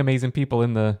 So many amazing people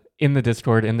in the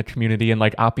Discord, in the community, and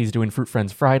like, Oppie's doing Fruit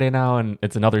Friends Friday now, and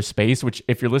it's another space, which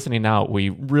if you're listening now, we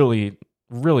really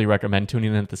recommend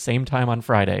tuning in at the same time on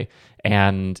Friday.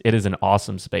 And it is an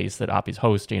awesome space that Oppie's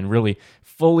hosting, really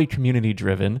fully community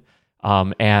driven.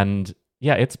 And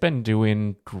yeah, it's been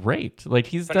doing great. Like,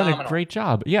 he's done a great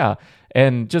job. Yeah.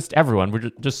 And just everyone,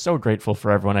 we're just so grateful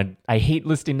for everyone. I hate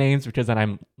listing names because then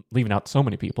I'm leaving out so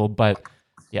many people, but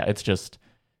yeah, it's just,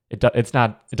 it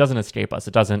doesn't escape us.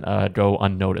 It doesn't go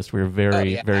unnoticed. We're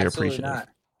very appreciative. Not.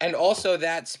 And also,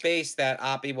 that space that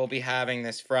Oppie will be having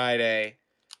this Friday,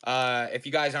 if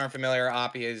you guys aren't familiar,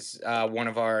 Oppie is one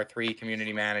of our 3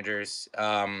 community managers.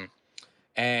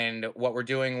 And what we're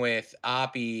doing with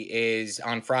Oppie is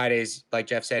on Fridays, like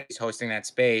Jeff said, he's hosting that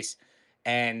space.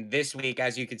 And this week,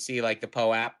 as you can see, like, the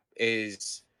Poe app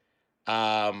is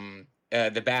the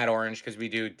Bad Orange, because we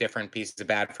do different pieces of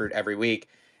bad fruit every week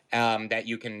that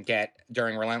you can get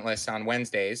during Relentless on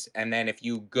Wednesdays. And then if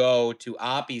you go to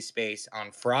Oppie's space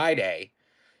on Friday,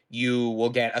 you will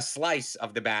get a slice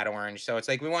of the Bad Orange. So it's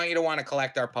like, we want you to want to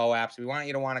collect our Poe apps. We want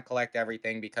you to want to collect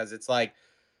everything, because it's like,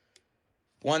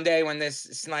 one day when this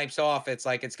snipes off, it's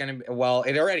like, it's going to be, well,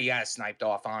 it already has sniped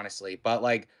off, honestly. But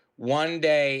like, one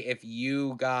day, if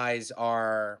you guys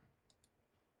are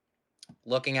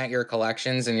looking at your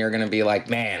collections and you're going to be like,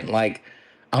 man, like,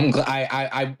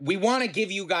 we want to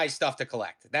give you guys stuff to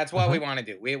collect. That's what we want to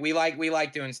do. We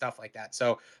like doing stuff like that.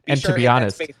 So be sure to be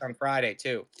honest, that space on Friday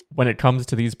too. When it comes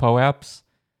to these Poe apps,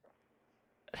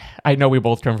 I know we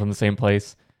both come from the same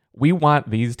place. We want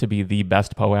these to be the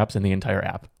best Poe apps in the entire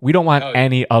app. We don't want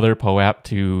any other Poe app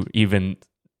to even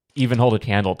hold a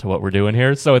candle to what we're doing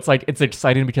here. So it's like, it's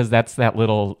exciting because that's that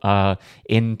little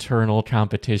internal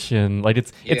competition. Like,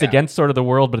 it's against sort of the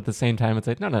world, but at the same time, it's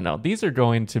like, no. These are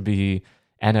going to be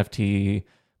NFT,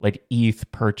 like, ETH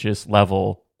purchase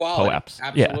level Poe apps.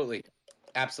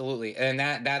 Absolutely. And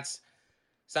that's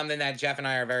something that Jeff and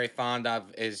I are very fond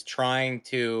of, is trying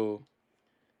to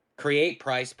create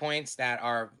price points that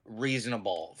are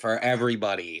reasonable for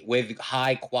everybody with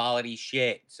high quality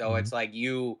shit. So it's like,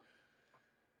 we're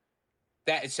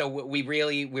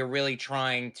really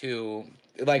trying to,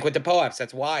 like, with the Poe apps,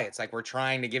 that's why it's like, we're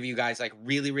trying to give you guys like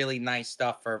really, really nice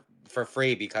stuff for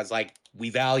free, because like,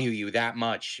 we value you that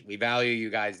much. We value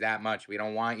you guys that much. We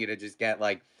don't want you to just get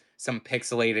like some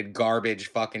pixelated garbage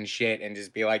fucking shit and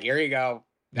just be like, here you go,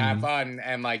 have fun,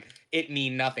 and like, it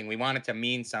mean nothing. We want it to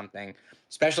mean something,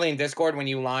 especially in Discord, when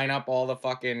you line up all the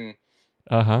fucking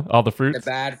all the fruits, the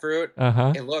bad fruit.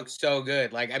 It looks so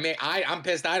good. Like, I mean, I'm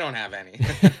pissed I don't have any.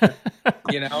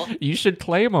 You know, you should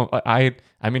claim them. I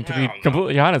mean, to be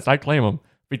completely honest, I claim them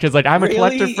because, like, I'm a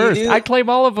collector first. I claim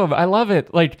all of them. I love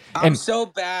it. Like, I'm so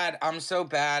bad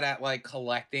at like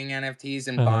collecting NFTs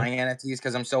and buying NFTs,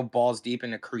 because I'm so balls deep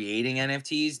into creating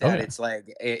NFTs that it's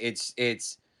like,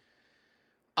 it's.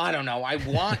 I don't know. I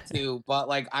want to, but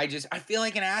like, I feel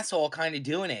like an asshole kind of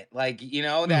doing it. Like, you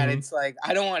know, that it's like,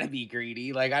 I don't want to be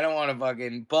greedy. Like, I don't want to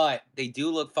fucking, but they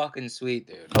do look fucking sweet,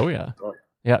 dude. Oh yeah.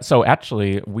 Yeah. So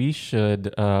actually, we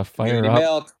should fire up.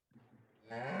 Milk.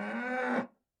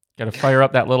 Got to fire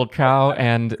up that little cow.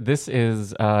 And this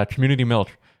is Community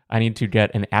Milk. I need to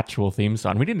get an actual theme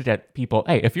song. We need to get people,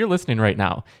 hey, if you're listening right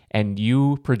now and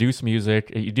you produce music,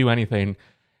 you do anything,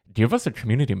 give us a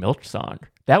Community Milk song.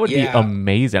 That would be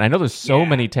amazing. I know there's so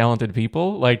many talented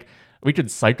people. Like, we could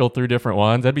cycle through different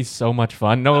ones. That'd be so much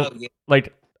fun.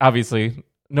 Like, obviously,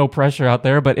 no pressure out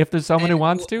there, but if there's someone who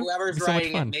wants to, whoever's so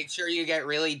writing it, make sure you get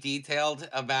really detailed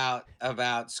about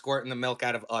squirting the milk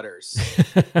out of udders.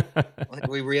 Like,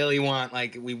 we really want,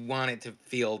 like, we want it to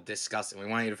feel disgusting. We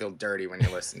want you to feel dirty when you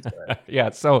listen to it.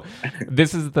 Yeah, so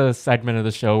this is the segment of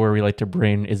the show where we like to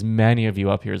bring as many of you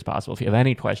up here as possible. If you have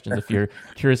any questions, if you're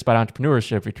curious about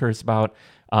entrepreneurship, if you're curious about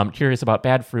curious about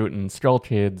Bad Fruit and Skull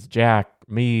Kids, Jack,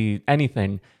 me,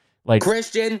 anything. Like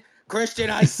Christian,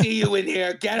 I see you in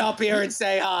here. Get up here and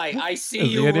say hi. I see Is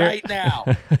he you in here? right now.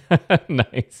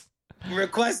 Nice.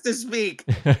 Request to speak.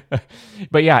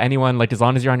 But yeah, anyone, like, as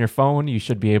long as you're on your phone, you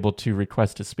should be able to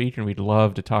request to speak, and we'd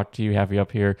love to talk to you, have you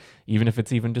up here, even if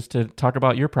it's even just to talk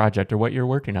about your project or what you're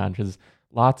working on, because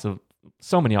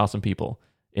so many awesome people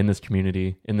in this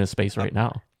community, in this space right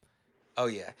now. Oh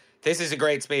yeah, this is a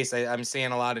great space. I'm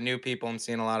seeing a lot of new people. I'm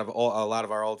seeing a lot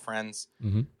of our old friends.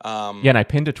 Mm-hmm. Yeah, and I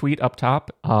pinned a tweet up top,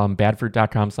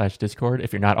 badfruit.com/Discord.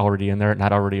 If you're not already in there,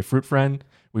 not already a fruit friend,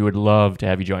 we would love to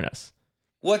have you join us.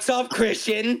 What's up,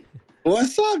 Christian?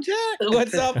 What's up, Jack?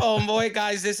 What's up, homeboy?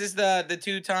 Guys, this is the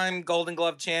 2-time Golden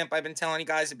Glove champ. I've been telling you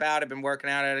guys about. I've been working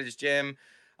out at his gym.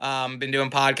 Been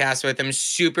doing podcasts with him.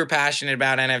 Super passionate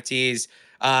about NFTs.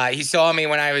 He saw me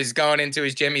when I was going into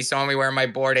his gym. He saw me wearing my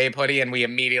Bored Ape hoodie, and we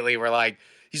immediately were like,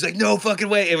 he's like, no fucking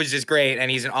way. It was just great.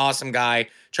 And he's an awesome guy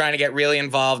trying to get really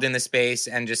involved in the space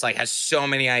and just like has so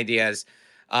many ideas.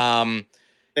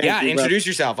 Introduce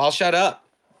yourself. I'll shut up.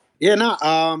 Yeah,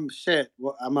 no, shit.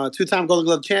 Well, I'm a 2-time Golden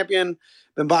Glove champion.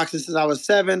 Been boxing since I was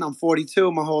 7. I'm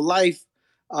 42 my whole life.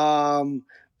 But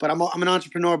I'm an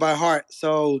entrepreneur by heart.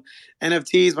 So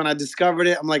NFTs, when I discovered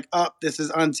it, I'm like, this is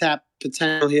untapped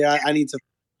potential here. I need to find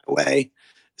a way.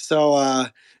 So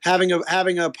having a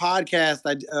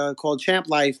podcast called Champ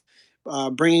Life,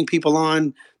 bringing people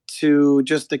on to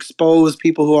just expose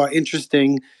people who are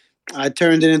interesting. I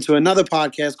turned it into another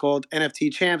podcast called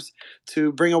NFT Champs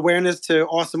to bring awareness to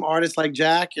awesome artists like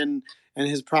Jack and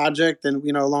his project, and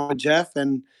along with Jeff,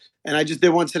 and I just did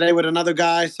one today with another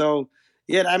guy. So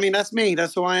yeah, I mean, that's me.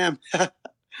 That's who I am.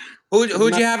 Who'd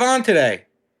you have on today?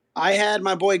 I had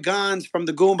my boy Gons from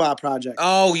the Goomba Project.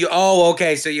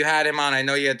 Okay. So you had him on. I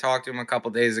know you had talked to him a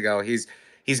couple days ago. He's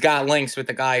got links with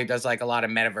the guy who does like a lot of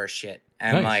metaverse shit,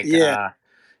 and nice.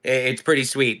 It's pretty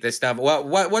sweet, this stuff.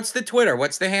 What's the Twitter?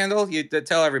 What's the handle? You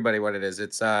tell everybody what it is.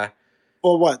 It's Well,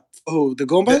 what? Who? The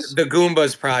Goombas? The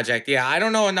Goombas Project. Yeah, I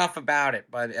don't know enough about it,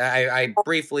 but I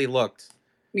briefly looked.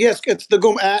 Yes, it's the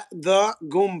Goombas.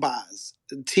 TheGoombahs.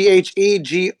 The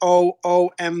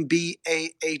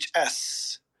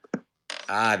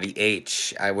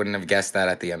H. I wouldn't have guessed that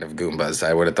at the end of Goombas.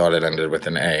 I would have thought it ended with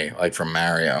an A, like from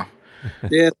Mario.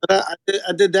 Yeah, I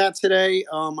did that today.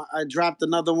 I dropped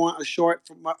another one, a short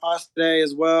from us today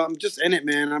as well. I'm just in it,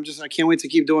 man. I can't wait to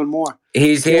keep doing more.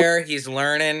 He's here. He's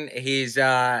learning. He's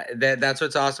that's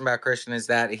what's awesome about Christian is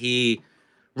that he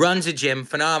runs a gym,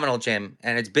 phenomenal gym,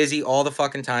 and it's busy all the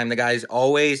fucking time. The guy's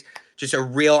always just a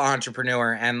real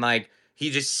entrepreneur, and like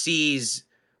he just sees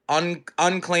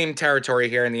unclaimed territory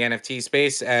here in the NFT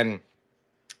space. And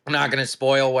I'm not gonna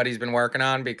spoil what he's been working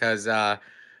on because I'm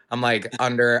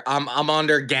under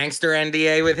gangster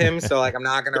NDA with him, so like I'm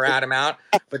not gonna rat him out.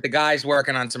 But the guy's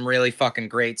working on some really fucking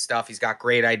great stuff. He's got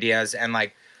great ideas, and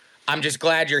like I'm just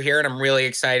glad you're here, and I'm really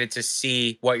excited to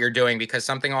see what you're doing because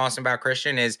something awesome about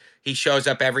Christian is he shows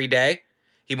up every day.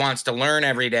 He wants to learn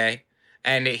every day,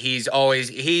 and he's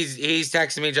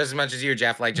texting me just as much as you,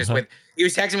 Jeff. Like he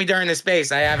was texting me during the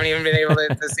space. I haven't even been able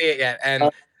to see it yet,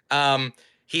 and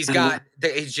he's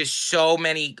just so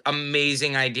many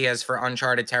amazing ideas for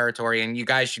uncharted territory, and you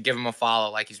guys should give him a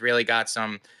follow. Like he's really got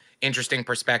some interesting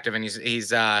perspective, and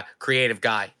he's a creative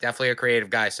guy, definitely a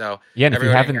creative guy. So yeah, and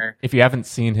if you haven't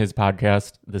seen his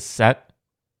podcast, The Set,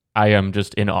 I am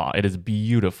just in awe. It is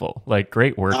beautiful. Like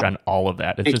great work on all of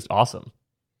that. It's just awesome.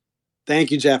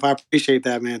 Thank you, Jeff. I appreciate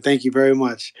that, man. Thank you very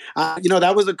much.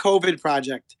 That was a COVID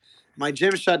project. My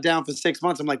gym shut down for 6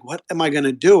 months. I'm like, what am I going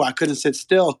to do? I couldn't sit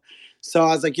still. So I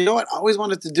was like, you know what? I always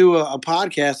wanted to do a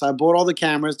podcast. I bought all the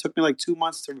cameras. It took me like 2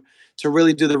 months to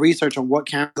really do the research on what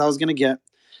cameras I was going to get.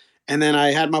 And then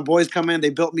I had my boys come in.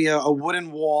 They built me a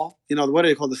wooden wall. What do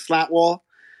they call the slat wall?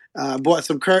 Bought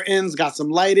some curtains, got some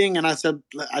lighting, and I said,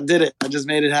 I did it. I just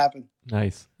made it happen.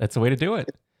 Nice. That's the way to do it.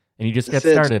 And you just get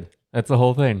started. That's the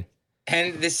whole thing.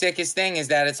 And the sickest thing is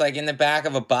that it's like in the back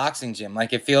of a boxing gym.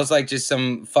 Like it feels like just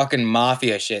some fucking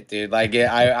mafia shit, dude. Like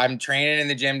I'm training in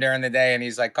the gym during the day, and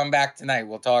he's like, "Come back tonight.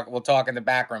 We'll talk in the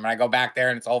back room." And I go back there,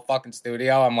 and it's all fucking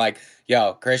studio. I'm like,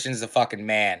 "Yo, Christian's the fucking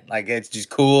man." Like it's just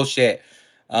cool shit.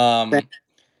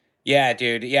 Yeah,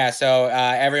 dude. Yeah. So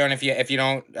everyone, if you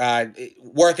don't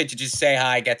worth it to just say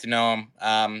hi, get to know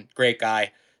him. Great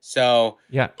guy. So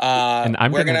yeah, and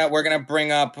we're gonna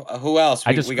bring up who else?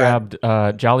 I just grabbed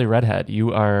Jolly Redhead.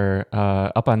 You are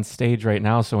up on stage right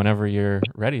now, so whenever you're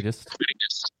ready, just.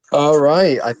 All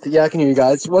right, I can hear you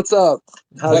guys. What's up?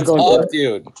 How's it going,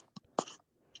 dude?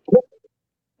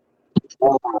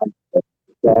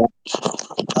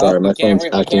 Sorry, my phone's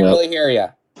I can't really hear you.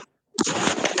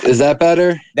 Is that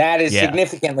better? That is Yeah.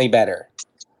 significantly better.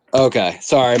 Okay.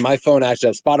 Sorry, my phone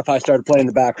actually, Spotify started playing in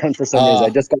the background for some reason. I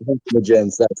just got home from the gym,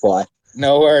 so that's why.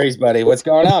 No worries, buddy. What's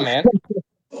going on, man?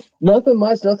 Nothing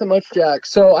much, Jack.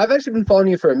 So I've actually been following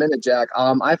you for a minute, Jack.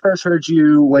 I first heard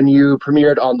you when you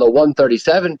premiered on the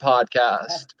 137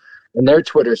 podcast in their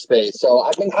Twitter space. So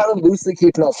I've been kind of loosely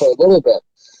keeping up for a little bit.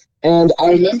 And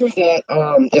I remember that,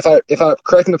 if I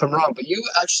correct me if I'm wrong, but you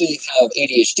actually have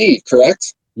ADHD,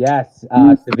 correct? Yes,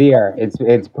 severe.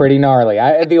 It's pretty gnarly.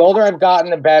 The older I've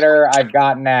gotten, the better I've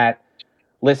gotten at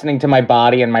listening to my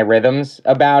body and my rhythms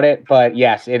about it. But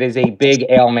yes, it is a big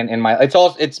ailment in my.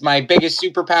 It's my biggest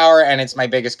superpower and it's my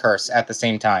biggest curse at the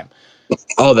same time.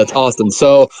 Oh, that's awesome.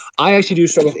 So I actually do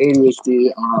struggle with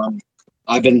ADHD.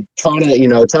 I've been trying to,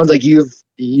 it sounds like you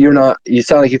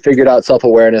sound like you figured out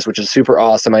self-awareness, which is super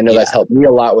awesome. I know that's helped me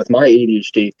a lot with my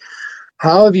ADHD.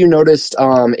 How have you noticed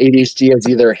ADHD has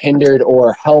either hindered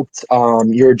or helped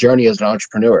your journey as an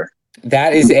entrepreneur?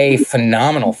 That is a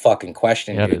phenomenal fucking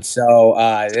question, dude. So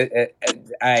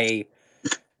I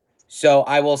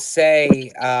will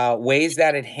say ways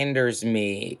that it hinders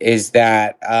me is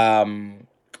that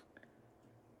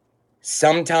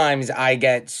sometimes I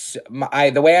get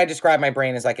the way I describe my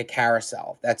brain is like a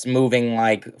carousel that's moving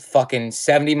like fucking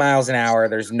 70 miles an hour.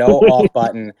 There's no off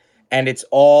button, and it's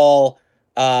all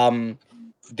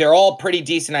they're all pretty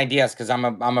decent ideas because I'm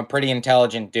a pretty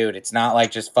intelligent dude. It's not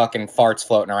like just fucking farts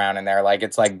floating around in there. Like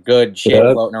it's like good shit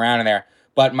floating around in there.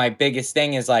 But my biggest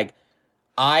thing is like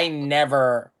I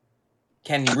never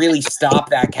can really stop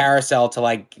that carousel to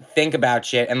like think about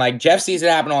shit. And like Jeff sees it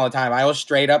happen all the time. I will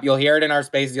straight up, you'll hear it in our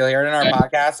spaces, you'll hear it in our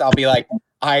podcasts. I'll be like,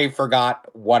 I forgot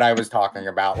what I was talking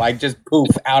about. Like just poof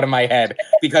out of my head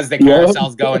because the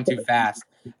carousel's going too fast.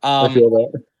 I feel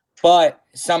that. But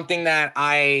something that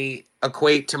I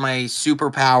equate to my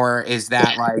superpower is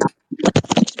that like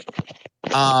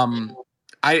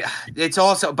it's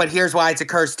also, but here's why it's a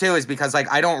curse too, is because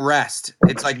like I don't rest.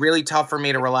 It's like really tough for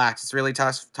me to relax. It's really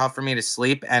tough for me to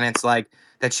sleep, and it's like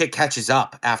that shit catches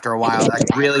up after a while.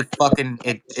 Like really fucking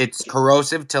it's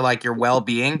corrosive to like your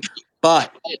well-being.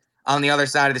 But on the other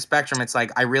side of the spectrum, it's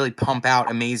like I really pump out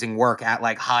amazing work at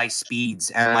like high speeds,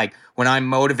 and like when I'm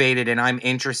motivated and I'm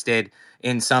interested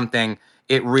in something,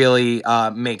 it really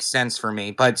makes sense for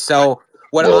me. But so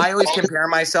what I always compare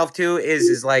myself to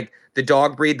is like the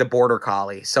dog breed, the Border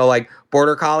Collie. So like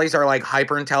Border Collies are like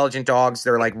hyper intelligent dogs.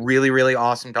 They're like really, really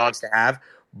awesome dogs to have.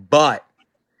 But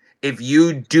if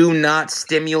you do not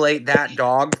stimulate that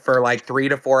dog for like 3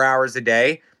 to 4 hours a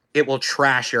day, it will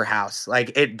trash your house.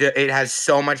 Like it has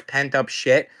so much pent up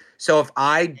shit. So if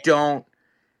I don't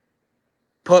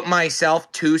put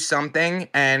myself to something,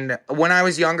 and when I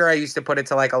was younger, I used to put it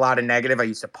to like a lot of negative. I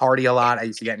used to party a lot. I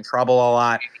used to get in trouble a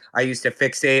lot. I used to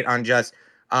fixate on just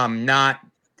not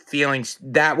feeling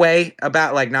that way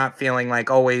about like not feeling like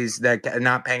always that,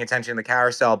 not paying attention to the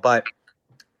carousel. But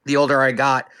the older I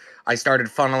got, I started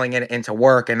funneling it into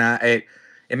work, and it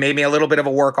made me a little bit of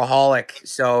a workaholic.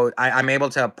 So I'm able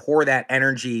to pour that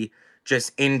energy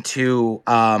just into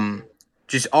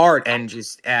just art and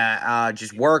just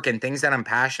work and things that I'm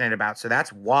passionate about. So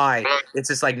that's why it's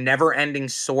this like never ending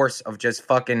source of just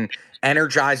fucking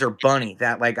Energizer Bunny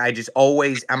that like I just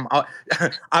always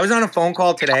I was on a phone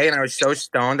call today and I was so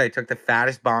stoned. I took the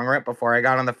fattest bong rip before I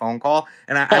got on the phone call,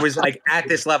 and I was like at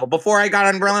this level before I got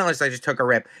on Relentless. I just took a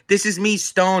rip. This is me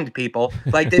stoned, people.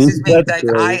 Like this is me.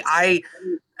 Like I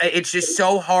it's just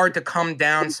so hard to come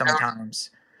down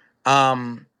sometimes.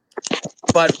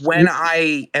 But when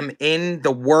I am in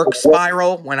the work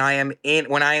spiral, when I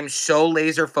am so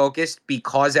laser focused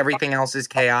because everything else is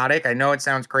chaotic, I know it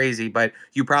sounds crazy, but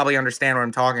you probably understand what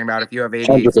I'm talking about if you have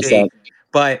ADHD. 100%.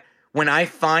 But when I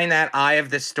find that eye of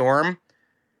the storm,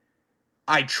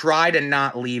 I try to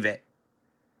not leave it.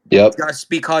 Yep. Just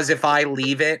because if I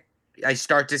leave it, I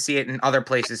start to see it in other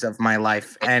places of my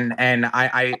life, and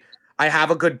I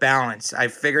have a good balance. I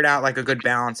figured out like a good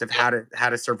balance of how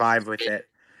to survive with it.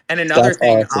 And another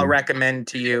thing I'll recommend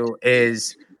to you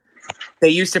is they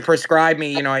used to prescribe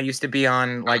me, I used to be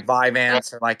on like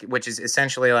Vyvanse, or like, which is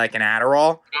essentially like an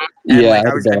Adderall. And like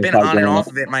I've been on and off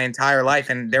of it my entire life.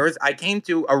 And I came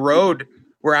to a road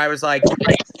where I was like,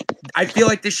 I feel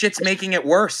like this shit's making it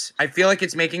worse. I feel like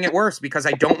it's making it worse because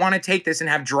I don't want to take this and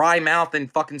have dry mouth and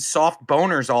fucking soft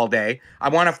boners all day. I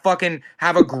want to fucking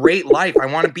have a great life. I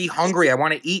want to be hungry. I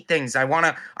want to eat things. I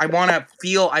don't want to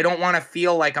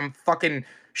feel like I'm fucking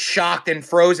shocked and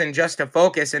frozen just to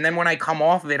focus. And then when I come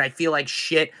off of it, I feel like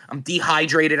shit. I'm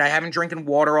dehydrated. I haven't drinking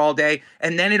water all day.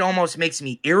 And then it almost makes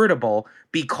me irritable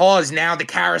because now the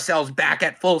carousel's back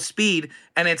at full speed.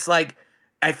 And it's like,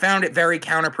 I found it very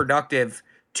counterproductive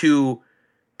to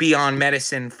be on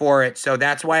medicine for it. So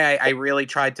that's why I really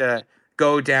tried to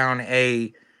go down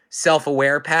a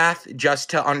self-aware path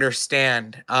just to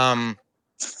understand,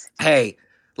 hey,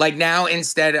 like now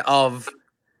instead of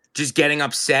just getting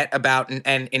upset about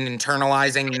and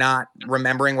internalizing, not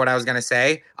remembering what I was going to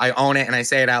say, I own it and I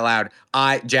say it out loud.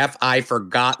 Jeff, I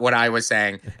forgot what I was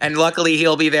saying. And luckily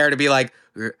he'll be there to be like,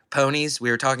 ponies, we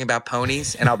were talking about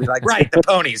ponies. And I'll be like, right, the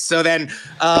ponies. So then,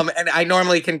 and I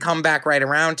normally can come back right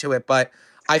around to it. But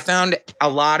I found a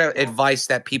lot of advice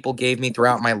that people gave me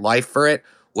throughout my life for it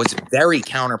was very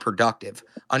counterproductive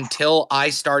until I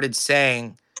started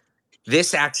saying,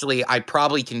 this actually, I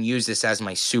probably can use this as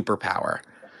my superpower.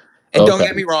 And don't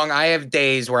get me wrong, I have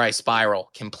days where I spiral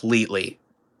completely.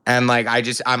 And like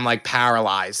I'm like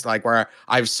paralyzed, like where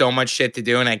I have so much shit to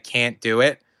do and I can't do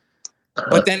it.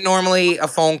 But then normally a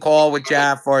phone call with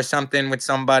Jeff or something with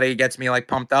somebody gets me like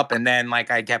pumped up and then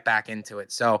like I get back into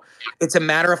it. So it's a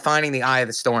matter of finding the eye of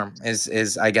the storm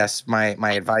is I guess my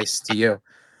advice to you.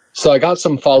 So I got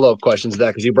some follow-up questions to that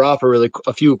because you brought up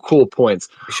a few cool points.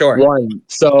 Sure. One,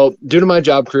 so due to my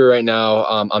job career right now,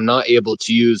 I'm not able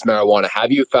to use marijuana.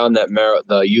 Have you found that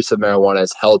the use of marijuana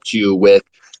has helped you with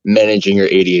managing your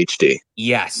ADHD?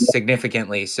 Yes,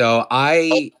 significantly. So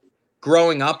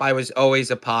growing up, I was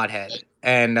always a pothead.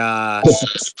 And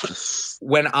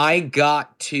when I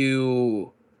got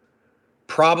to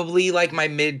probably like my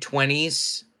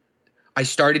mid-20s, I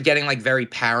started getting like very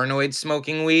paranoid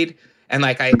smoking weed. And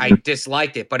like I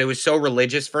disliked it, but it was so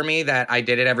religious for me that I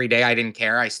did it every day. I didn't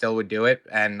care. I still would do it.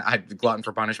 And I'd glutton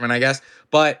for punishment, I guess.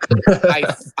 But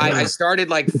I started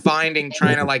like trying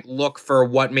to like look for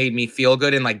what made me feel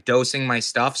good and like dosing my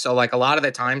stuff. So like a lot of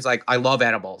the times, like I love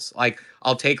edibles. Like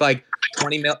I'll take like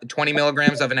 20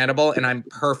 milligrams of an edible and I'm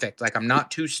perfect. Like I'm not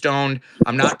too stoned.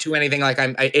 I'm not too anything. Like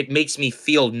it makes me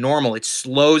feel normal. It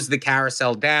slows the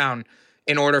carousel down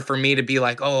in order for me to be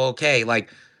like, oh, okay. Like,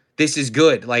 this is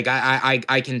good. Like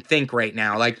I can think right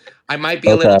now. Like I might be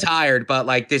a little tired, but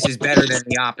like this is better than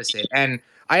the opposite. And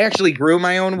I actually grew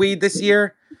my own weed this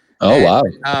year. Oh, and,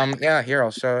 wow. Yeah, here I'll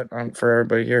show it for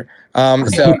everybody here.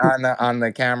 So on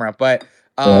the camera, but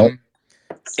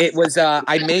it was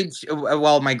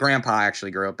my grandpa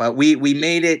actually grew it, but we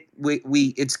made it.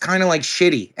 We it's kind of like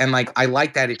shitty, and like I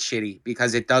like that it's shitty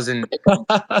because it doesn't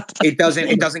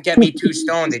get me too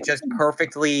stoned. It just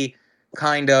perfectly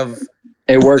kind of.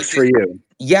 It works for you.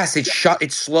 Yes,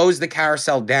 it slows the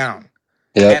carousel down.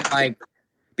 Yeah. And like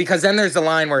because then there's the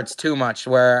line where it's too much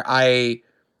where I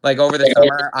like over the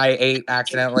summer I ate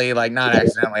accidentally, like not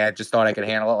accidentally, I just thought I could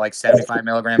handle it, like 75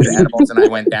 milligrams of edibles and I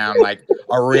went down like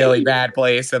a really bad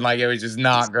place and like it was just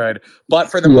not good.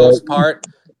 But for the most part,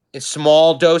 it's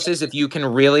small doses if you can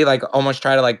really like almost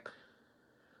try to like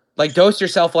dose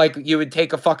yourself like you would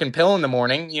take a fucking pill in the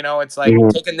morning. You know, it's like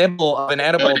take a nibble of an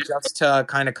edible just to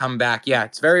kind of come back. Yeah,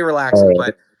 it's very relaxing,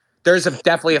 but there's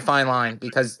definitely a fine line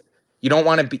because you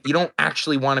don't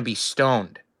actually want to be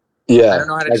stoned. Yeah. I don't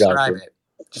know how to describe it.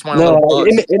 Just want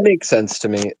it makes sense to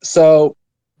me. So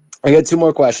I got two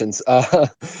more questions.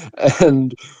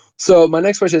 And so my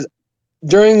next question is,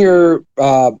 during your,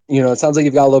 it sounds like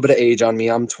you've got a little bit of age on me.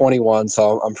 I'm 21,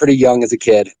 so I'm pretty young as a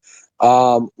kid.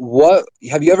 What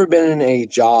have you ever been in a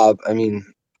job? I mean,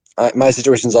 my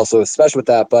situation is also special with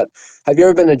that, but have you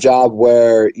ever been in a job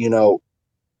where,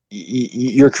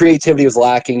 your creativity was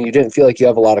lacking, you didn't feel like you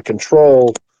have a lot of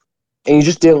control, and you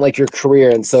just didn't like your career,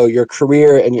 and so your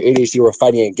career and your ADHD were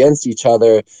fighting against each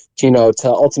other, to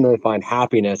ultimately find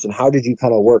happiness? And how did you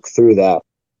kind of work through that?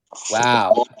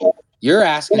 Wow. You're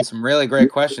asking some really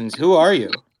great questions. Who are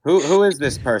you? Who is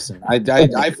this person?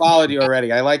 I followed you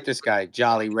already. I like this guy,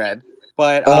 Jolly Red.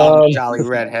 But Jolly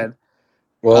Redhead.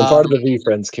 Well, I'm part of the V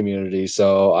Friends community,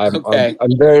 so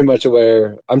I'm very much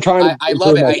aware. I'm trying to. I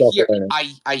love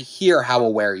it. I hear how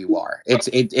aware you are.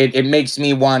 It makes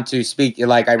me want to speak.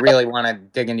 Like I really want to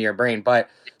dig into your brain. But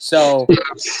so,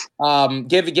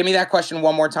 give me that question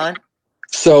one more time.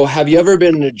 So, have you ever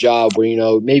been in a job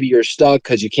where maybe you're stuck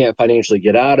because you can't financially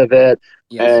get out of it,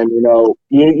 and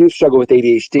you struggle with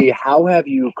ADHD? How have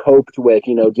you coped with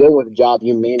dealing with a job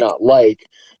you may not like,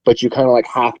 but you kind of like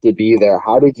have to be there?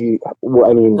 How did you?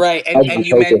 I mean, right? And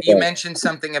you mentioned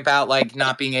something about like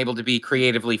not being able to be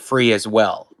creatively free as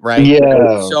well, right?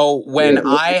 Yeah. So when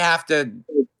I have to,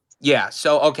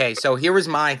 So here was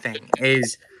my thing: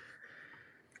 is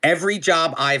every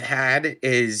job I've had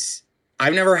is.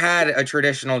 I've never had a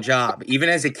traditional job. Even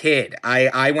as a kid,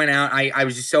 I went out. I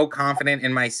was just so confident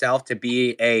in myself to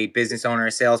be a business owner,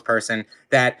 a salesperson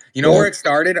that, where it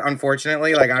started,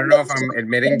 unfortunately, like, I don't know if I'm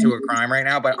admitting to a crime right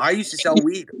now, but I used to sell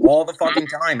weed all the fucking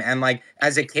time. And like,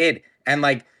 as a kid, and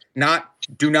like,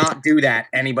 do not do that.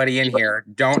 Anybody in here,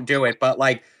 don't do it. But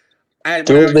like,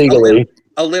 Do it legally.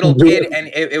 A little kid, and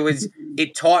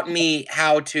it taught me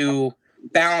how to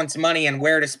balance money and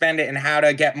where to spend it and how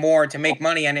to get more to make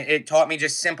money, and it taught me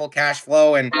just simple cash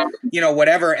flow and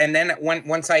whatever. And then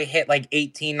once I hit like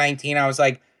 18, 19, I was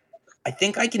like, I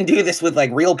think I can do this with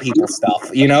like real people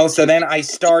stuff, So then I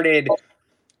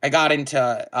got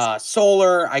into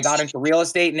solar, I got into real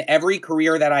estate, and every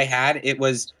career that I had, it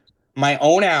was my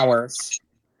own hours.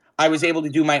 I was able to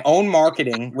do my own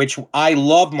marketing, which I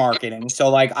love marketing. So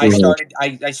like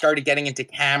I started getting into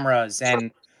cameras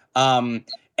and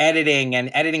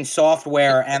editing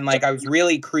software, and like I was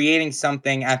really creating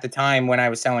something at the time when I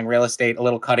was selling real estate, a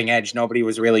little cutting edge. Nobody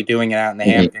was really doing it out in the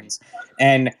Hamptons.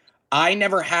 And I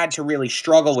never had to really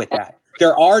struggle with that.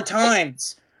 There are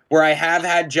times where I have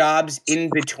had jobs in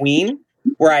between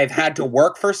where I've had to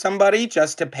work for somebody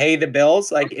just to pay the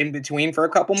bills, like in between for a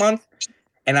couple months.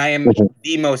 And I am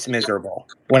the most miserable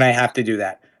when I have to do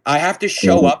that. I have to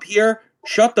show up here.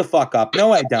 Shut the fuck up.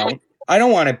 No, I don't. I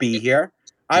don't want to be here.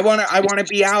 I want to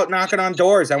be out knocking on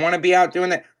doors. I want to be out doing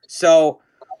that. So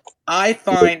I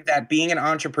find that being an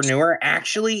entrepreneur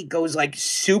actually goes like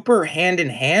super hand in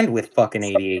hand with fucking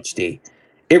ADHD.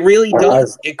 It really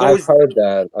does. I've heard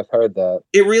that.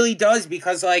 It really does,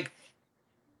 because like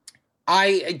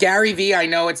Gary Vee, I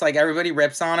know it's like everybody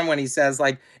rips on him when he says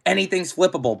like anything's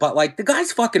flippable, but like the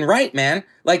guy's fucking right, man.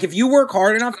 Like if you work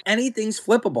hard enough, anything's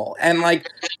flippable. And like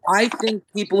I think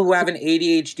people who have an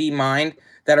ADHD mind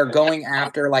that are going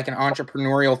after like an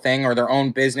entrepreneurial thing or their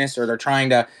own business, or they're trying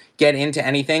to get into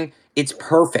anything, it's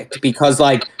perfect, because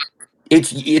like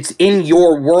it's in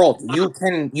your world. You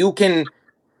can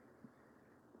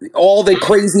all the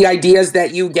crazy ideas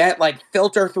that you get, like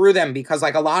filter through them, because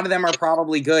like a lot of them are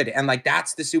probably good, and like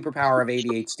that's the superpower of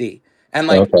ADHD. And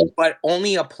like but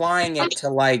only applying it to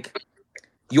like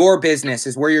your business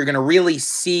is where you're going to really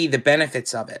see the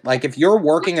benefits of it. Like if you're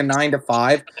working a 9 to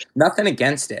 5, nothing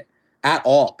against it at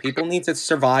all. People need to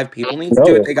survive. People need to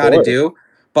do what they got to do.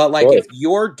 But like if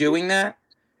you're doing that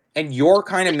and you're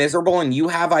kind of miserable and you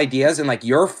have ideas and like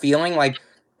you're feeling like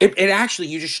it actually,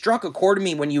 you just struck a chord to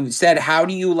me when you said, how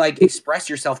do you like express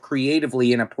yourself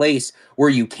creatively in a place where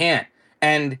you can't?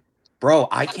 And bro,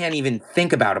 I can't even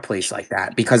think about a place like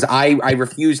that, because I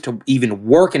refuse to even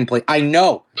work in place. I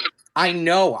know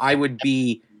I would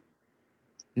be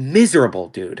miserable,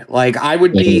 dude. Like I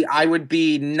would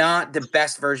be not the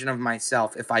best version of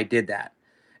myself if I did that.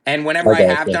 And whenever I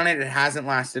have done it, it hasn't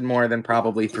lasted more than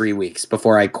probably 3 weeks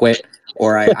before I quit,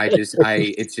 or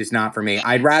it's just not for me.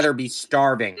 I'd rather be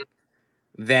starving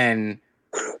than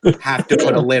have to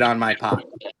put a lid on my pot.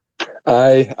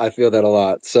 I feel that a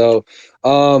lot. So,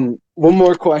 one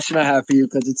more question I have for you,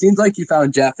 because it seems like you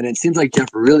found Jeff, and it seems like Jeff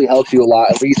really helped you a lot,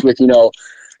 at least with,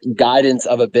 guidance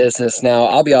of a business. Now,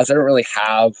 I'll be honest, I don't really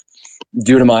have,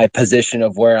 due to my position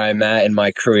of where I'm at in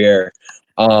my career,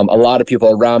 a lot of people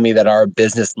around me that are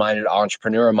business-minded,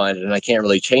 entrepreneur-minded, and I can't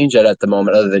really change that at the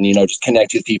moment other than, just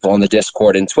connect with people on the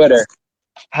Discord and Twitter.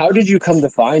 How did you come to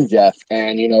find Jeff?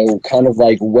 And, kind of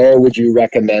like, where would you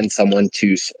recommend someone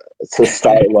to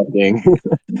start looking?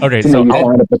 Okay, so I'll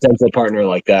find a potential partner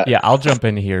like that. Yeah, I'll jump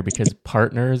in here, because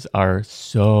partners are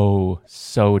so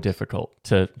difficult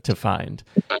to find.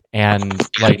 And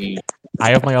like, I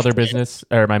have my other business,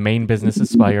 or my main business,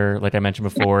 Aspire, like I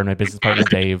mentioned before, and my business partner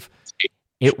Dave.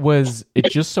 It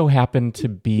just so happened to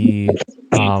be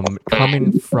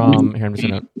coming from here. I'm just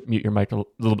gonna mute your mic, a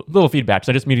little feedback.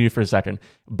 So I just muted you for a second.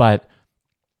 But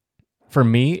for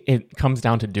me, it comes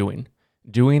down to doing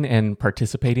and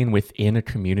participating within a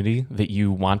community that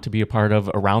you want to be a part of,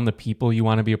 around the people you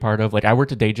want to be a part of. Like I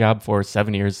worked a day job for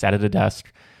 7 years, sat at a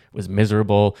desk, was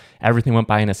miserable. Everything went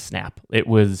by in a snap. It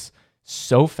was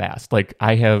so fast. Like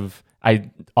I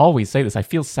always say this, I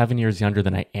feel 7 years younger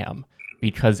than I am,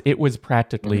 because it was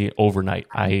practically overnight.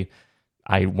 I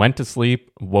went to sleep,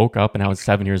 woke up, and I was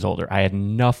 7 years older. I had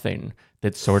nothing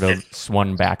that sort of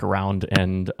swung back around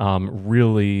and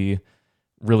really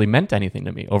meant anything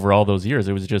to me over all those years.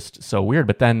 It was just so weird.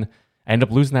 But then I ended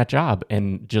up losing that job,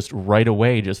 and just right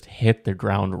away just hit the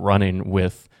ground running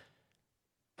with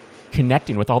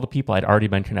connecting with all the people I'd already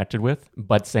been connected with,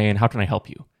 but saying, how can I help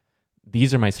you?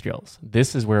 These are my skills.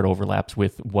 This is where it overlaps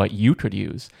with what you could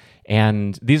use.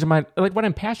 And these are what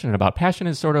I'm passionate about. Passion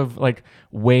is sort of like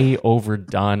way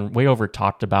overdone, way over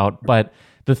talked about, but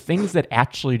the things that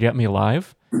actually get me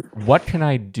alive, what can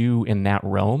I do in that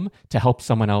realm to help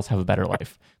someone else have a better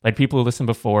life? Like people who listen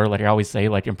before, like I always say,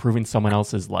 like improving someone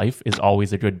else's life is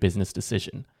always a good business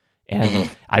decision. And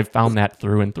I've found that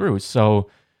through and through. So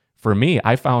for me,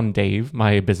 I found Dave,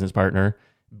 my business partner,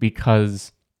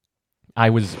 because I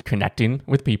was connecting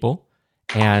with people,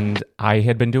 and I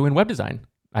had been doing web design.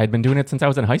 I had been doing it since I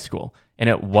was in high school, and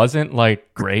it wasn't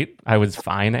like great. I was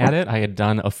fine at it. I had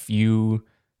done a few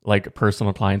like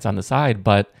personal clients on the side,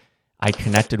 but I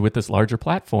connected with this larger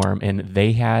platform, and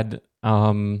they had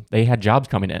jobs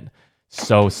coming in.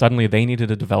 So suddenly they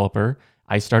needed a developer.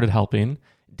 I started helping.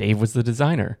 Dave was the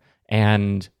designer,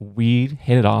 and we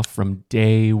hit it off from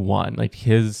day one. Like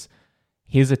his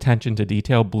attention to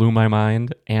detail blew my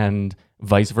mind, and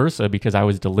vice versa, because I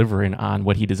was delivering on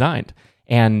what he designed.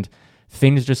 And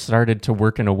things just started to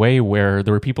work in a way where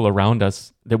there were people around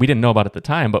us that we didn't know about at the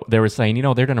time, but they were saying, you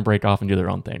know, they're going to break off and do their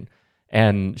own thing.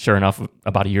 And sure enough,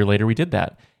 about a year later, we did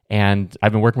that. And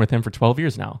I've been working with him for 12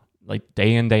 years now, like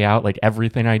day in, day out. Like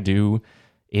everything I do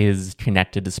is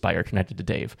connected to Spire, connected to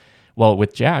Dave. Well,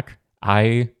 with Jack,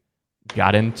 I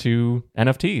got into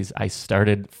NFTs. I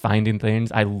started finding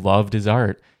things. I loved his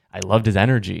art. I loved his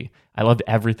energy. I loved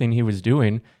everything he was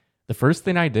doing. The first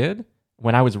thing I did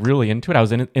when I was really into it, I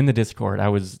was in the Discord. I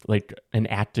was like an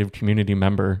active community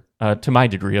member to my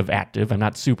degree of active. I'm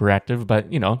not super active,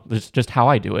 but you know, it's just how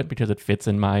I do it because it fits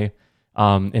in my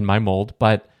mold.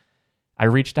 But I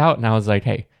reached out and I was like,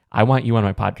 hey, I want you on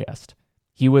my podcast.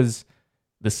 He was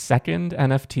the second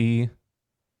NFT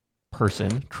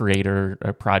person, creator,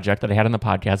 or project that I had on the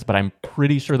podcast, but I'm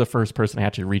pretty sure the first person I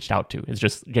actually reached out to is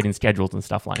just getting schedules and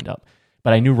stuff lined up.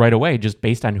 But I knew right away, just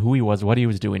based on who he was, what he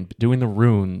was doing the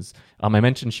runes. I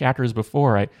mentioned Shackers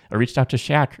before. I reached out to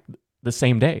Shaq the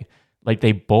same day. Like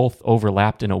they both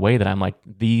overlapped in a way that I'm like,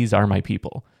 these are my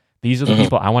people. These are the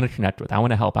people I want to connect with. I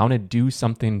want to help. I want to do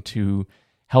something to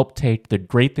help take the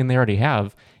great thing they already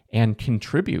have and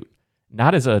contribute.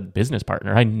 Not as a business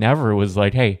partner. I never was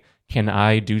like, hey, can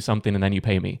I do something and then you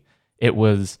pay me? It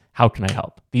was, how can I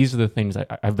help? These are the things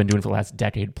I've been doing for the last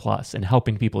decade plus, and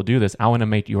helping people do this. I want to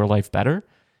make your life better.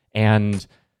 And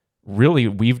really,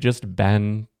 we've just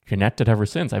been connected ever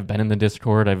since. I've been in the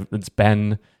Discord. It's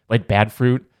been like Bad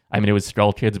Fruit. I mean, it was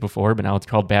Skull Kids before, but now it's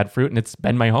called Bad Fruit, and it's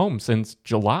been my home since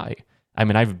July. I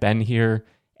mean, I've been here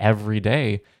every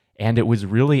day, and it was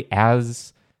really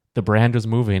as the brand was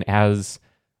moving, as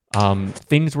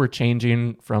things were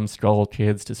changing from Skull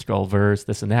Kids to Skullverse,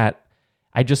 this and that.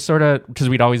 I just sort of, because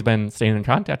we'd always been staying in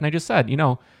contact, and I just said, you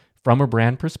know, from a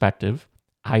brand perspective,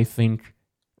 I think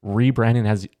rebranding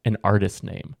has an artist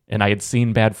name. And I had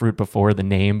seen Bad Fruit before, the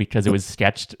name, because it was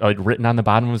sketched, written on the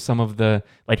bottom of some of the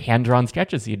like hand-drawn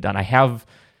sketches he'd done. I have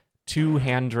 2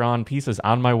 hand-drawn pieces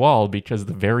on my wall because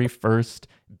the very first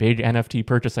big NFT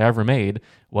purchase I ever made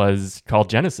was called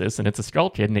Genesis, and it's a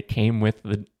Skull Kid, and it came with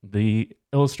the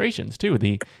illustrations too,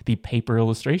 the paper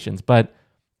illustrations. But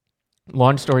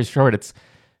long story short,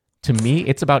 to me,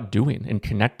 it's about doing and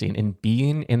connecting and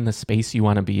being in the space you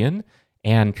want to be in,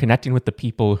 and connecting with the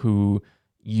people who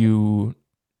you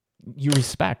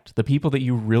respect, the people that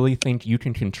you really think you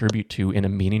can contribute to in a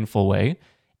meaningful way.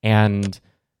 And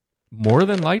more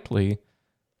than likely,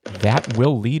 that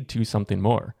will lead to something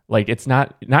more. Like, it's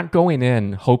not going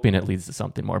in hoping it leads to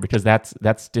something more, because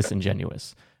that's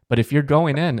disingenuous. But if you're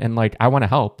going in and like, I want to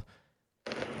help,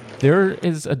 there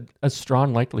is a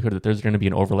strong likelihood that there's going to be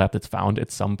an overlap that's found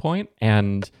at some point.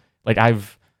 And like,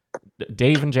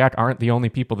 Dave and Jack aren't the only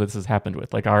people this has happened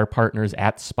with. Like, our partners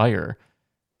at Spire,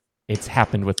 it's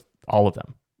happened with all of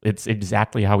them. It's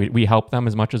exactly how we help them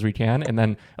as much as we can. And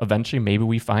then eventually maybe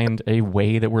we find a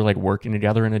way that we're like working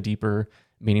together in a deeper,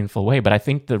 meaningful way. But I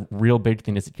think the real big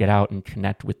thing is to get out and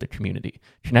connect with the community,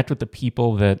 connect with the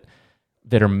people that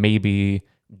are maybe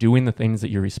doing the things that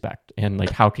you respect, and like,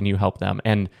 how can you help them?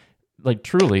 And like,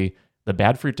 truly, the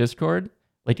Bad Fruit Discord,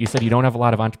 like you said, you don't have a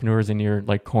lot of entrepreneurs in your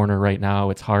like corner right now.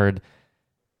 It's hard.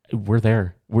 We're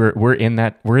there. We're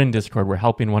in Discord. We're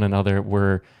helping one another.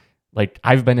 We're like,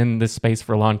 I've been in this space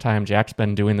for a long time. Jack's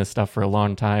been doing this stuff for a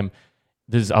long time.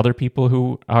 There's other people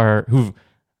who are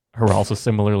also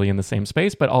similarly in the same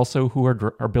space, but also who are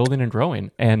building and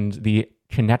growing. And the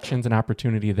connections and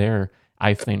opportunity there,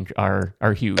 I think, are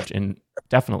huge, and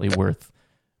definitely worth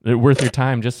your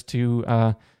time just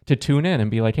to tune in and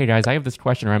be like, hey guys, I have this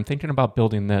question, or I'm thinking about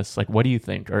building this. Like, what do you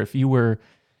think? Or if you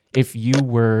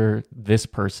were this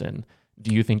person,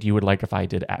 do you think you would like if I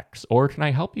did X? Or can I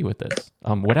help you with this?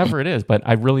 Whatever it is. But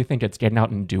I really think it's getting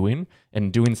out and doing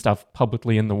stuff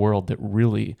publicly in the world that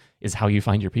really is how you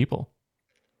find your people.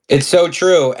 It's so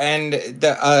true. And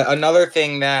another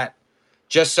thing that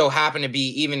just so happened to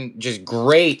be even just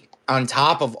great on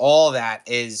top of all that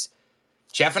is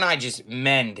Jeff and I just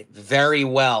mend very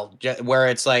well, where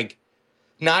it's like,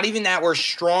 not even that we're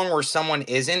strong where someone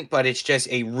isn't, but it's just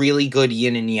a really good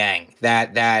yin and yang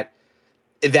that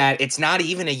that it's not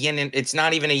even a yin and it's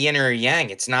not even a yin or a yang.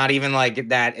 It's not even like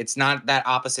that. It's not that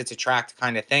opposites attract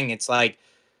kind of thing. It's like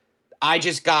we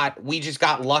just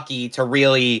got lucky to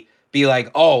really be like,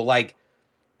 oh, like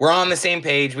we're on the same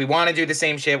page. We want to do the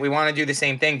same shit. We want to do the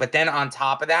same thing. But then on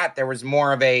top of that, there was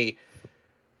more of a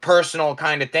personal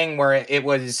kind of thing where it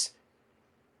was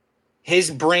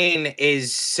his brain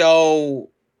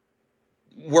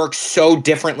works so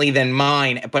differently than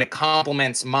mine, but it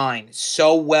complements mine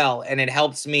so well, and it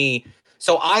helps me.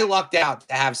 So I lucked out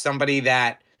to have somebody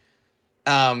that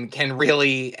can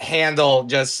really handle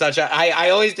just such a.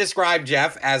 I always describe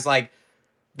Jeff as like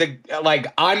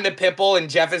I'm the pit bull and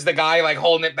Jeff is the guy like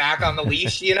holding it back on the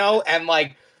leash, you know, and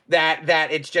like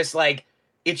that it's just like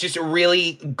it's just a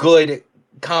really good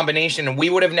combination, and we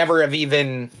would have never have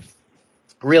even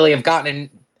really have gotten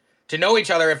to know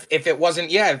each other if it wasn't,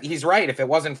 yeah, he's right, if it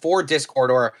wasn't for Discord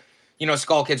or, you know,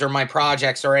 Skull Kids or my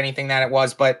projects or anything that it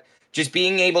was, but just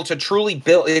being able to truly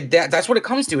build it, that's what it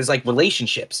comes to, is like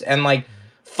relationships and like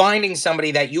finding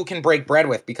somebody that you can break bread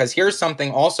with. Because here's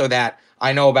something also that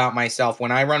I know about myself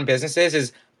when I run businesses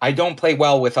is I don't play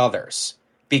well with others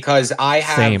because I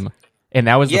have same. And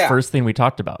that was the first thing we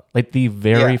talked about. Like the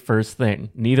very first thing.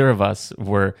 Neither of us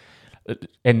were,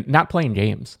 and not playing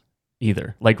games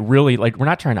either. Like really, like we're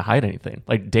not trying to hide anything.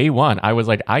 Like day one, I was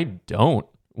like, I don't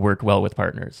work well with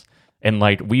partners. And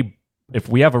like if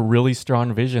we have a really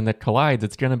strong vision that collides,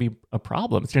 it's going to be a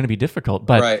problem. It's going to be difficult.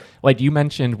 But like you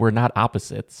mentioned, we're not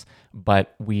opposites,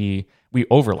 but we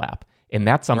overlap. And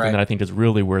that's something that I think is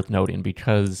really worth noting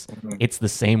because it's the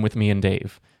same with me and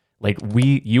Dave. Like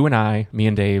you and I, me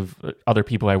and Dave, other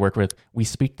people I work with, we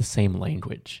speak the same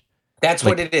language. That's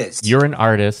like, what it is. You're an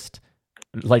artist.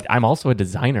 Like I'm also a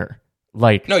designer.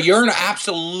 Like no, you're an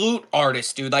absolute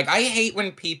artist, dude. Like I hate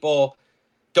when people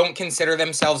don't consider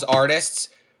themselves artists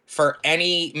for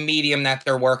any medium that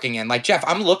they're working in. Like Jeff,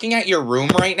 I'm looking at your room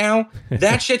right now.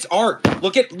 That shit's art.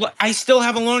 Look, I still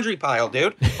have a laundry pile,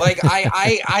 dude. Like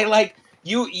I like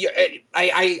you.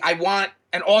 I want.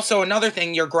 And also another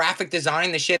thing, your graphic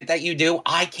design, the shit that you do,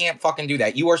 I can't fucking do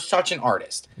that. You are such an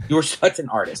artist. You are such an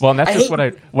artist. Well, and that's what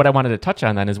I wanted to touch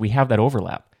on then is we have that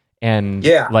overlap. And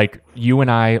like you and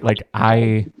I, like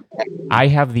I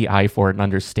have the eye for it and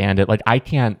understand it. Like I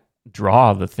can't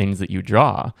draw the things that you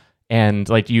draw. And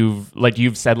like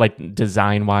you've said, like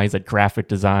design wise, like graphic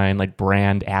design, like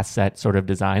brand asset sort of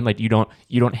design, like you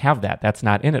don't have that. That's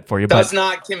not in it for you. Does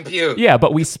not compute. Yeah,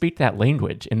 but we speak that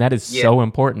language, and that is so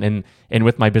important. And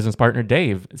with my business partner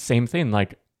Dave, same thing.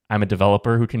 Like I'm a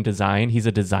developer who can design. He's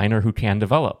a designer who can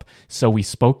develop. So we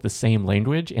spoke the same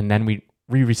language, and then we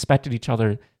respected each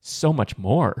other so much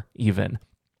more, even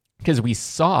because we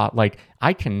saw like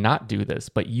I cannot do this,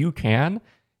 but you can.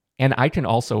 And I can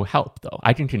also help, though.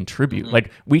 I can contribute. Like,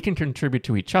 we can contribute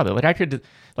to each other. Like,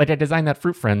 I designed that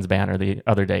Fruit Friends banner the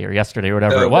other day or yesterday or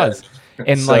whatever it was.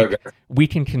 And, we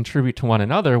can contribute to one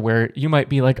another where you might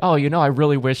be like, oh, you know, I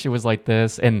really wish it was like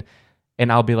this. And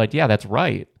I'll be like, yeah, that's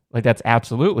right. Like, that's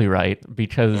absolutely right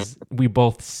because we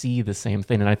both see the same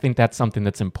thing. And I think that's something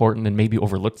that's important and maybe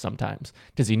overlooked sometimes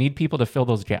because you need people to fill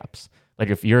those gaps. Like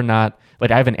if you're not,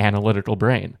 like I have an analytical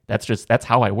brain. That's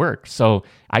how I work. So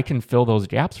I can fill those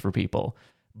gaps for people.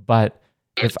 But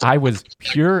if I was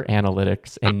pure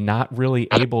analytics and not really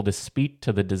able to speak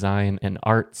to the design and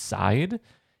art side,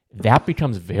 that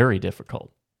becomes very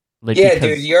difficult. Like, yeah,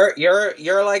 dude,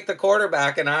 you're like the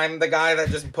quarterback and I'm the guy that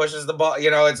just pushes the ball. You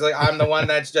know, it's like I'm the one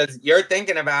that's just, you're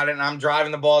thinking about it and I'm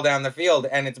driving the ball down the field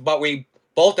but we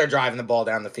both are driving the ball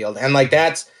down the field. And like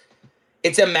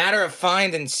it's a matter of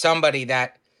finding somebody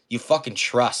that you fucking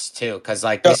trust too, because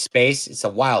like this space, it's a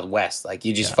wild west. Like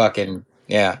you just fucking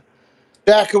Jack,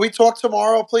 can we talk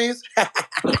tomorrow, please?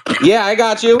 Yeah, I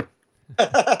got you.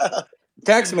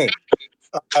 Text me.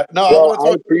 No,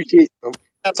 I appreciate.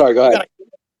 Sorry, go ahead.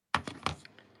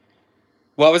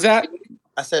 What was that?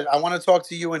 I said I want to talk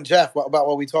to you and Jeff about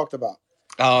what we talked about.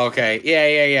 Oh, okay.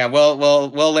 Yeah.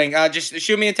 We'll link. Just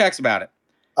shoot me a text about it.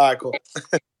 All right, cool.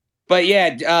 But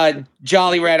yeah,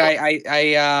 Jolly Red,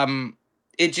 I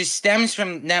it just stems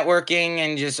from networking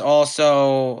and just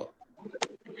also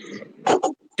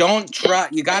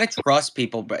you gotta trust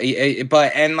people, but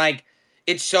and like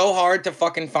it's so hard to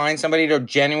fucking find somebody to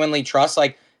genuinely trust.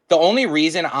 Like the only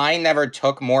reason I never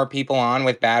took more people on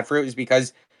with Bad Fruit is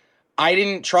because I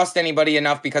didn't trust anybody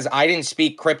enough because I didn't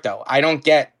speak crypto. I don't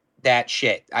get that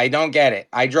shit. I don't get it.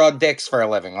 I draw dicks for a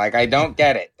living. Like I don't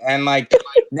get it. And like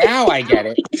now I get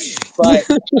it. But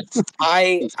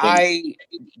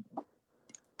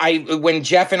when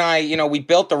Jeff and I, you know, we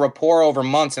built the rapport over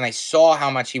months and I saw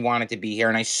how much he wanted to be here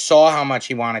and I saw how much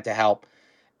he wanted to help.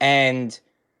 And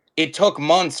it took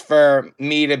months for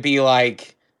me to be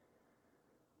like,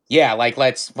 yeah, like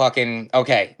let's fucking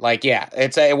okay, like yeah,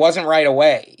 it wasn't right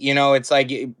away, you know. It's like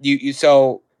you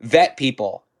so vet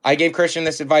people. I gave Christian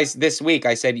this advice this week.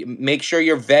 I said make sure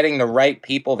you're vetting the right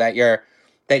people, that you're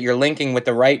linking with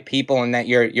the right people, and that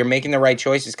you're making the right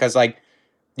choices, because like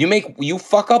you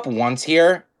fuck up once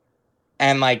here,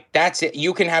 and like that's it.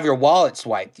 You can have your wallet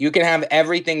swiped, you can have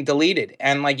everything deleted,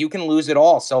 and like you can lose it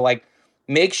all. So like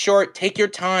make sure, take your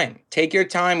time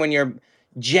when you're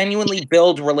genuinely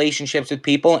build relationships with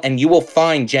people, and you will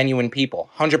find genuine people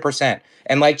 100%.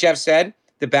 And like Jeff said,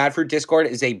 the Bad Fruit Discord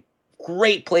is a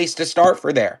great place to start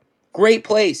for there. Great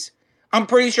place. I'm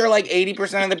pretty sure like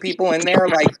 80% of the people in there,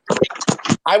 like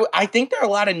I think there are a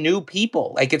lot of new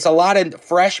people. Like it's a lot of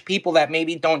fresh people that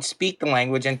maybe don't speak the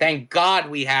language, and thank God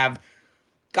we have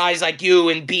guys like you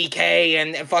and BK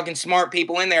and fucking smart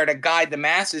people in there to guide the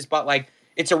masses. But like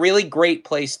it's a really great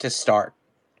place to start,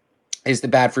 is the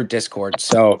Bad Fruit Discord.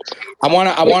 So I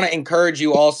want to encourage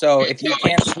you also, if you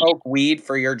can't smoke weed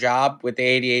for your job with the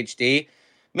ADHD,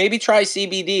 maybe try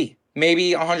CBD.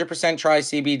 Maybe 100% try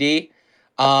CBD.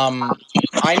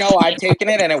 I know I've taken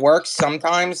it and it works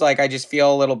sometimes. Like I just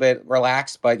feel a little bit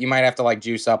relaxed, but you might have to like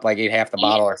juice up, like eat half the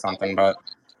bottle or something. But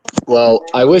Well,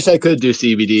 I wish I could do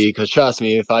CBD, because trust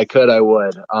me, if I could, I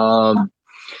would.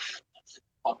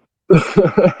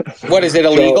 what is it,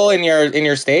 illegal in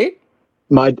your state?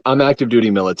 I'm active duty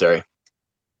military.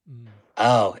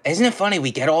 Oh, isn't it funny?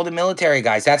 We get all the military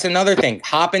guys. That's another thing.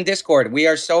 Hop in Discord. We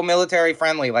are so military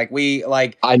friendly. I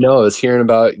know. I was hearing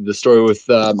about the story with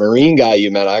Marine guy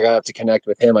you met. I got to connect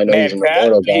with him. I know he's a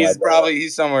Roberto guy.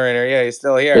 He's somewhere in here. Yeah, he's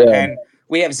still here. Yeah. And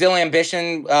we have Zill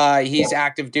Ambition. He's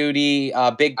active duty.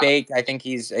 Big Bake. I think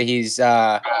he's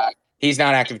not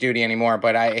active duty anymore,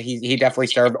 but he definitely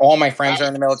served. All my friends are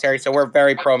in the military, so we're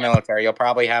very pro military. You'll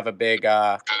probably have a big.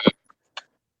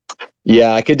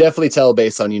 Yeah, I could definitely tell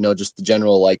based on, just the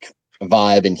general like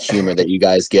vibe and humor that you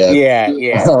guys give. Yeah,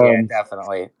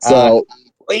 definitely. So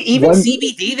even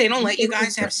CBD, they don't let you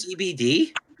guys have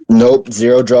CBD? Nope,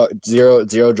 zero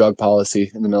drug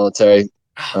policy in the military.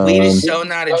 Weed is so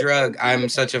not a drug. I'm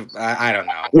such a I don't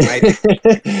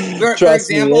know. For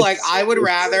example, like I would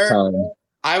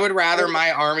rather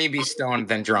my army be stoned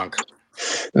than drunk.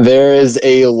 There is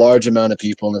a large amount of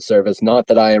people in the service. Not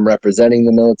that I am representing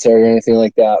the military or anything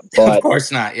like that, but of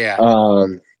course not. Yeah.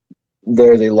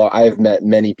 There's I've met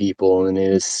many people, and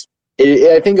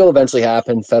I think it'll eventually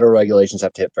happen. Federal regulations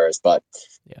have to hit first, but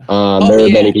there are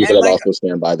many people that also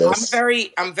stand by this.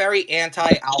 I'm very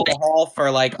anti-alcohol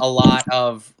for like a lot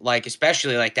of like,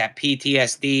 especially like that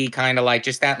PTSD kind of like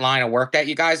just that line of work that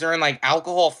you guys are in. Like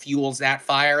alcohol fuels that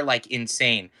fire like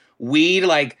insane. Weed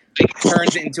like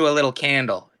turns it into a little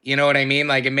candle. You know what I mean?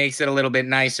 Like it makes it a little bit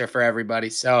nicer for everybody.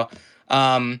 So,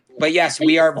 but yes,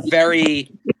 we are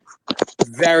very,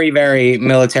 very, very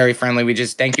military friendly. We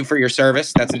just thank you for your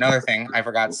service. That's another thing I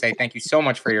forgot to say. Thank you so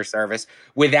much for your service.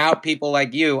 Without people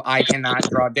like you, I cannot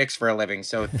draw dicks for a living.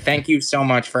 So thank you so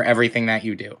much for everything that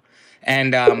you do.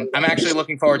 And I'm actually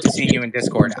looking forward to seeing you in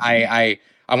Discord. I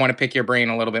want to pick your brain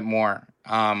a little bit more.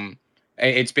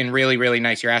 It's been really, really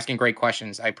nice. You're asking great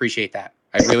questions. I appreciate that.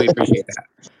 I really appreciate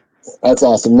that. That's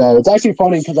awesome. No, it's actually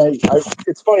funny because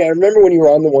it's funny. I remember when you were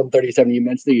on the 137, you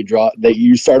mentioned that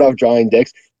you start off drawing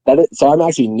dicks. So I'm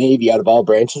actually Navy out of all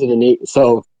branches in the Navy.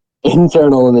 So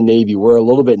internal in the Navy, we're a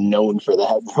little bit known for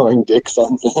that, drawing dicks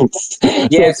on things.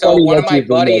 Yeah. So one of my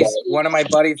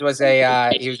buddies was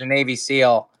he was a Navy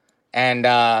SEAL, and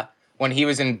when he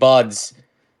was in Buds,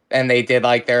 and they did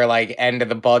like their like end of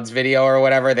the Buds video or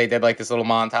whatever, they did like this little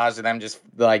montage of them just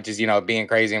being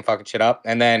crazy and fucking shit up.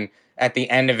 And then at the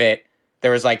end of it,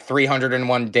 there was like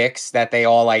 301 dicks that they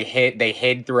all like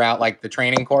hid throughout like the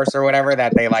training course or whatever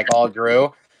that they like all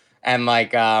drew. And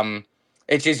like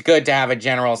it's just good to have a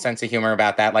general sense of humor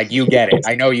about that. Like you get it.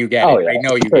 I know you get it. Yeah. I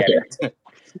know you get it.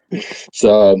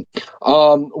 So,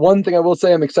 one thing I will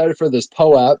say, I'm excited for this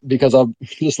POAP because I'm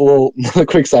just a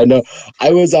quick side note.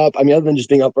 I was up, other than just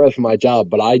being up early for my job,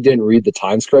 but I didn't read the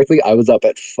times correctly. I was up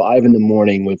at 5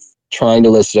 a.m. with trying to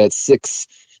list it at 6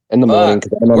 a.m.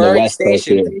 because I'm on the West Coast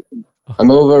here.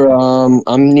 I'm over,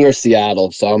 I'm near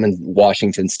Seattle, so I'm in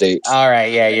Washington State. All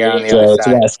right. Yeah. You're on the other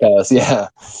side. It's West Coast. Yeah.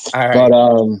 All right. But,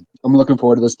 I'm looking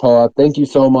forward to this POAP. Thank you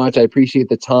so much. I appreciate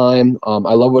the time.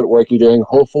 I love what work you're doing.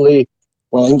 Hopefully,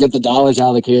 when I can get the dollars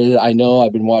allocated, I know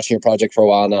I've been watching your project for a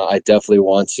while now. I definitely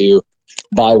want to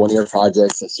buy one of your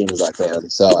projects as soon as I can.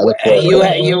 So I look forward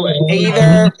to you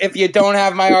either if you don't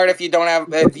have my art, if you do,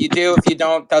 if you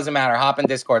don't, doesn't matter. Hop in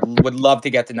Discord. Would love to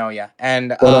get to know you.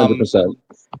 And 100%.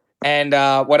 And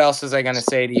what else was I gonna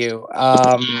say to you?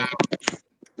 I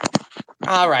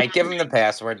All right, give them the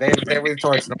password. We've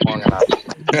tortured them long enough.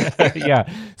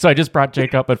 Yeah. So I just brought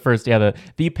Jake up, but first, yeah,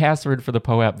 the password for the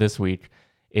Poe app this week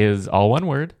is all one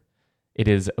word. It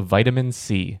is vitamin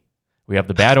C. We have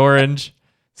the bad orange.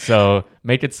 So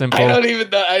make it simple. I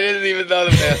didn't even know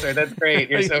the password. That's great.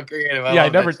 You're so creative. I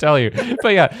never tell you.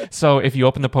 But yeah, so if you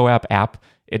open the Poe app,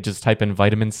 it just type in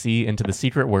vitamin C into the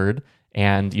secret word,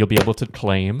 and you'll be able to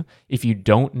claim. If you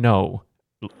don't know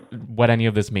what any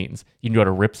of this means, you can go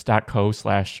to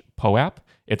rips.co/POAP.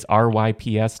 It's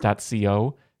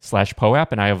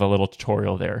ryps.co/POAP, and I have a little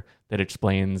tutorial there that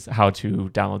explains how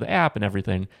to download the app and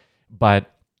everything. But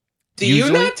do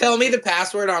you not tell me the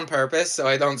password on purpose so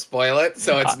I don't spoil it?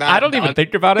 So it's not. I don't even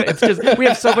think about it. It's just we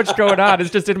have so much going on. It's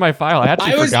just in my file. I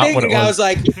actually forgot what it was. I was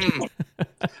like,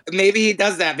 maybe he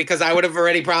does that because I would have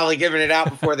already probably given it out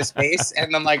before the space,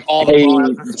 and then like all the. Hey,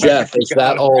 Jeff, is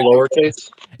that all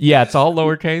lowercase? Yeah, it's all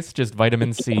lowercase. Just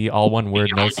vitamin C, all one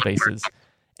word, no spaces.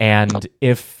 And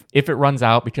if it runs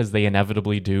out, because they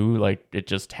inevitably do, like it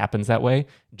just happens that way,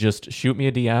 just shoot me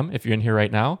a DM if you're in here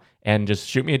right now, and just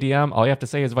shoot me a DM. All you have to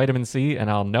say is vitamin C, and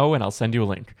I'll know, and I'll send you a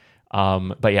link.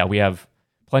 But yeah, we have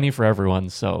plenty for everyone,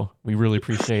 so we really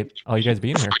appreciate all you guys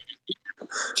being here.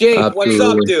 Jake, what's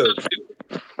up, dude?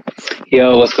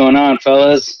 Yo, what's going on,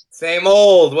 fellas? Same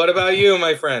old. What about you,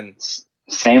 my friend?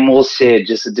 Same old shit,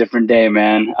 just a different day,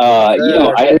 man.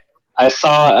 I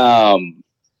saw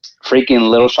freaking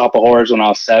Little Shop of Horrors when I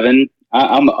was 7.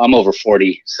 I'm over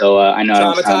 40, so I know I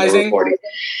don't sound over 40.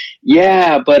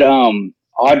 Yeah, but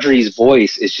Audrey's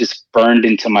voice is just burned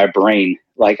into my brain.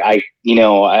 Like I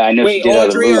know. Wait,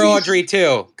 Audrey or Audrey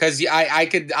too? Because I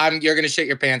could. You're gonna shit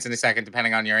your pants in a second,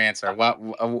 depending on your answer.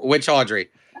 Which Audrey?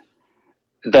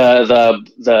 The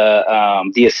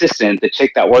assistant, the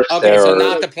chick that works there. Okay, so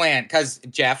not the plant, because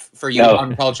Jeff, for you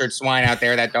uncultured swine out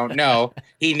there that don't know,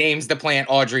 he names the plant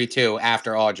Audrey too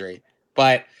after Audrey.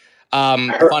 But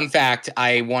fun fact,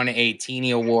 I won a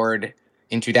Teenie Award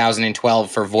in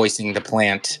 2012 for voicing the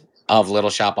plant of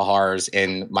Little Shop of Horrors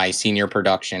in my senior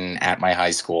production at my high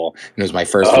school. It was my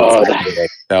first voice,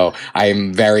 so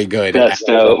I'm very good at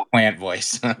the plant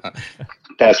voice.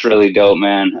 That's really dope,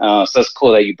 man. So it's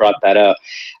cool that you brought that up.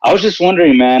 I was just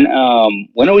wondering, man,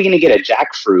 when are we going to get a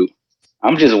jackfruit?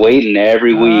 I'm just waiting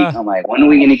every week. I'm like, when are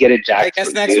we going to get a jackfruit? I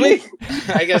guess next week.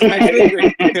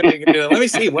 Let me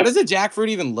see. What does a jackfruit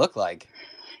even look like?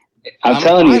 I'm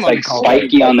telling you, it's like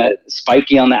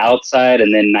spiky on the outside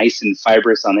and then nice and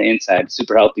fibrous on the inside.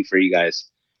 Super healthy for you guys.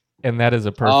 And that is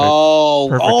a perfect.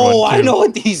 Perfect one, I know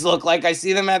what these look like. I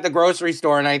see them at the grocery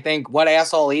store, and I think, "What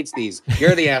asshole eats these?"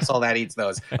 You're the asshole that eats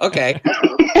those. Okay,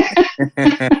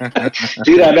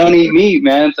 dude, I don't eat meat,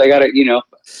 man. So I gotta,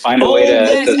 find a way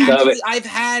to sub it. I've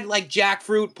had like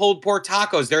jackfruit pulled pork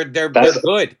tacos. They're good. They're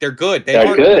good.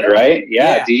 They're good, right?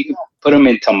 Yeah, dude, you can put them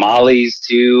in tamales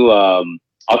too.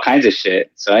 All kinds of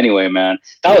shit. So anyway, man,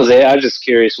 that was it. I was just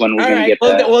curious when we're gonna get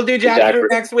that. We'll do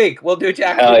jackfruit next week. We'll do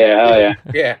jackfruit. Hell yeah.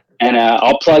 Yeah. And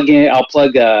I'll plug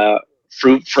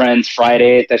Fruit Friends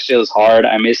Friday. That shit was hard.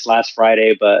 I missed last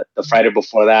Friday, but the Friday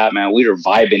before that, man, we were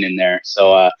vibing in there.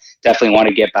 So definitely want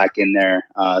to get back in there.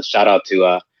 Shout out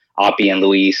to Oppie and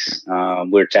Luis.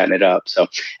 We were chatting it up. So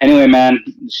anyway, man,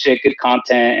 shit, good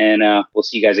content, and we'll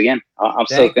see you guys again. I'm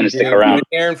still going to stick around.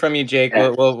 Hearing from you, Jake. Yeah.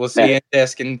 We'll see you in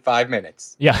Disc in 5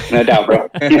 minutes. Yeah. No doubt,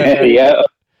 bro. Yeah.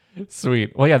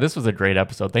 Sweet. Well, yeah, this was a great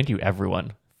episode. Thank you,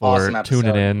 everyone, for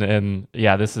tuning in. And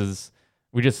yeah, that's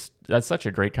such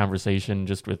a great conversation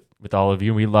just with all of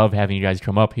you. We love having you guys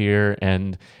come up here,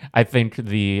 and I think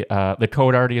the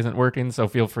code already isn't working, so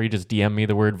feel free, just DM me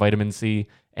the word vitamin C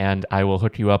and I will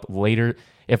hook you up later.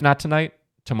 If not tonight,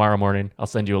 tomorrow morning, I'll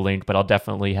send you a link, but I'll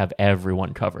definitely have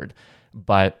everyone covered.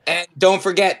 And don't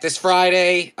forget this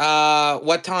Friday,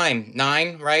 what time?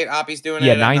 9, right? Oppie's doing it.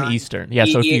 Yeah, 9 Eastern. Yeah,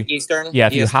 so Eastern. Yeah,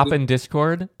 if you hop in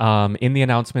Discord, in the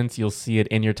announcements, you'll see it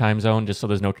in your time zone, just so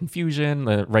there's no confusion.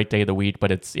 The right day of the week,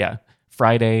 but it's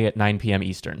Friday at 9 p.m.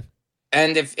 Eastern.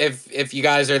 And if you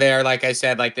guys are there, like I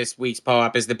said, like this week's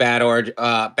POAP is the Bad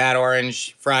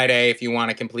Orange Friday. If you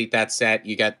want to complete that set,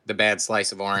 you get the Bad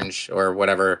Slice of Orange or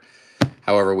whatever,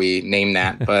 however we name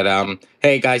that. But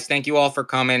hey guys, thank you all for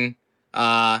coming.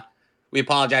 We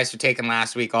apologize for taking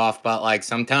last week off, but like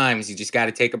sometimes you just got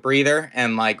to take a breather,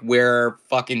 and like we're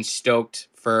fucking stoked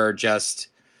for just.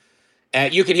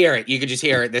 You could hear it. You could just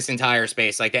hear it. This entire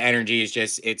space, like the energy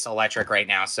is it's electric right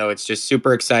now. So it's just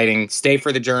super exciting. Stay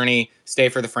for the journey. Stay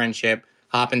for the friendship.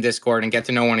 Hop in Discord and get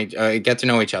to know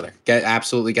each other.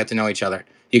 Absolutely get to know each other.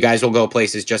 You guys will go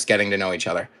places just getting to know each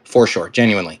other for sure,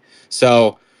 genuinely.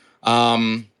 So, you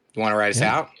want to write us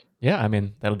out? Yeah, I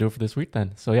mean that'll do it for this week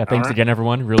then. So yeah, thanks again,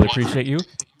 everyone. Really appreciate you,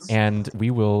 and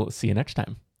we will see you next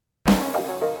time.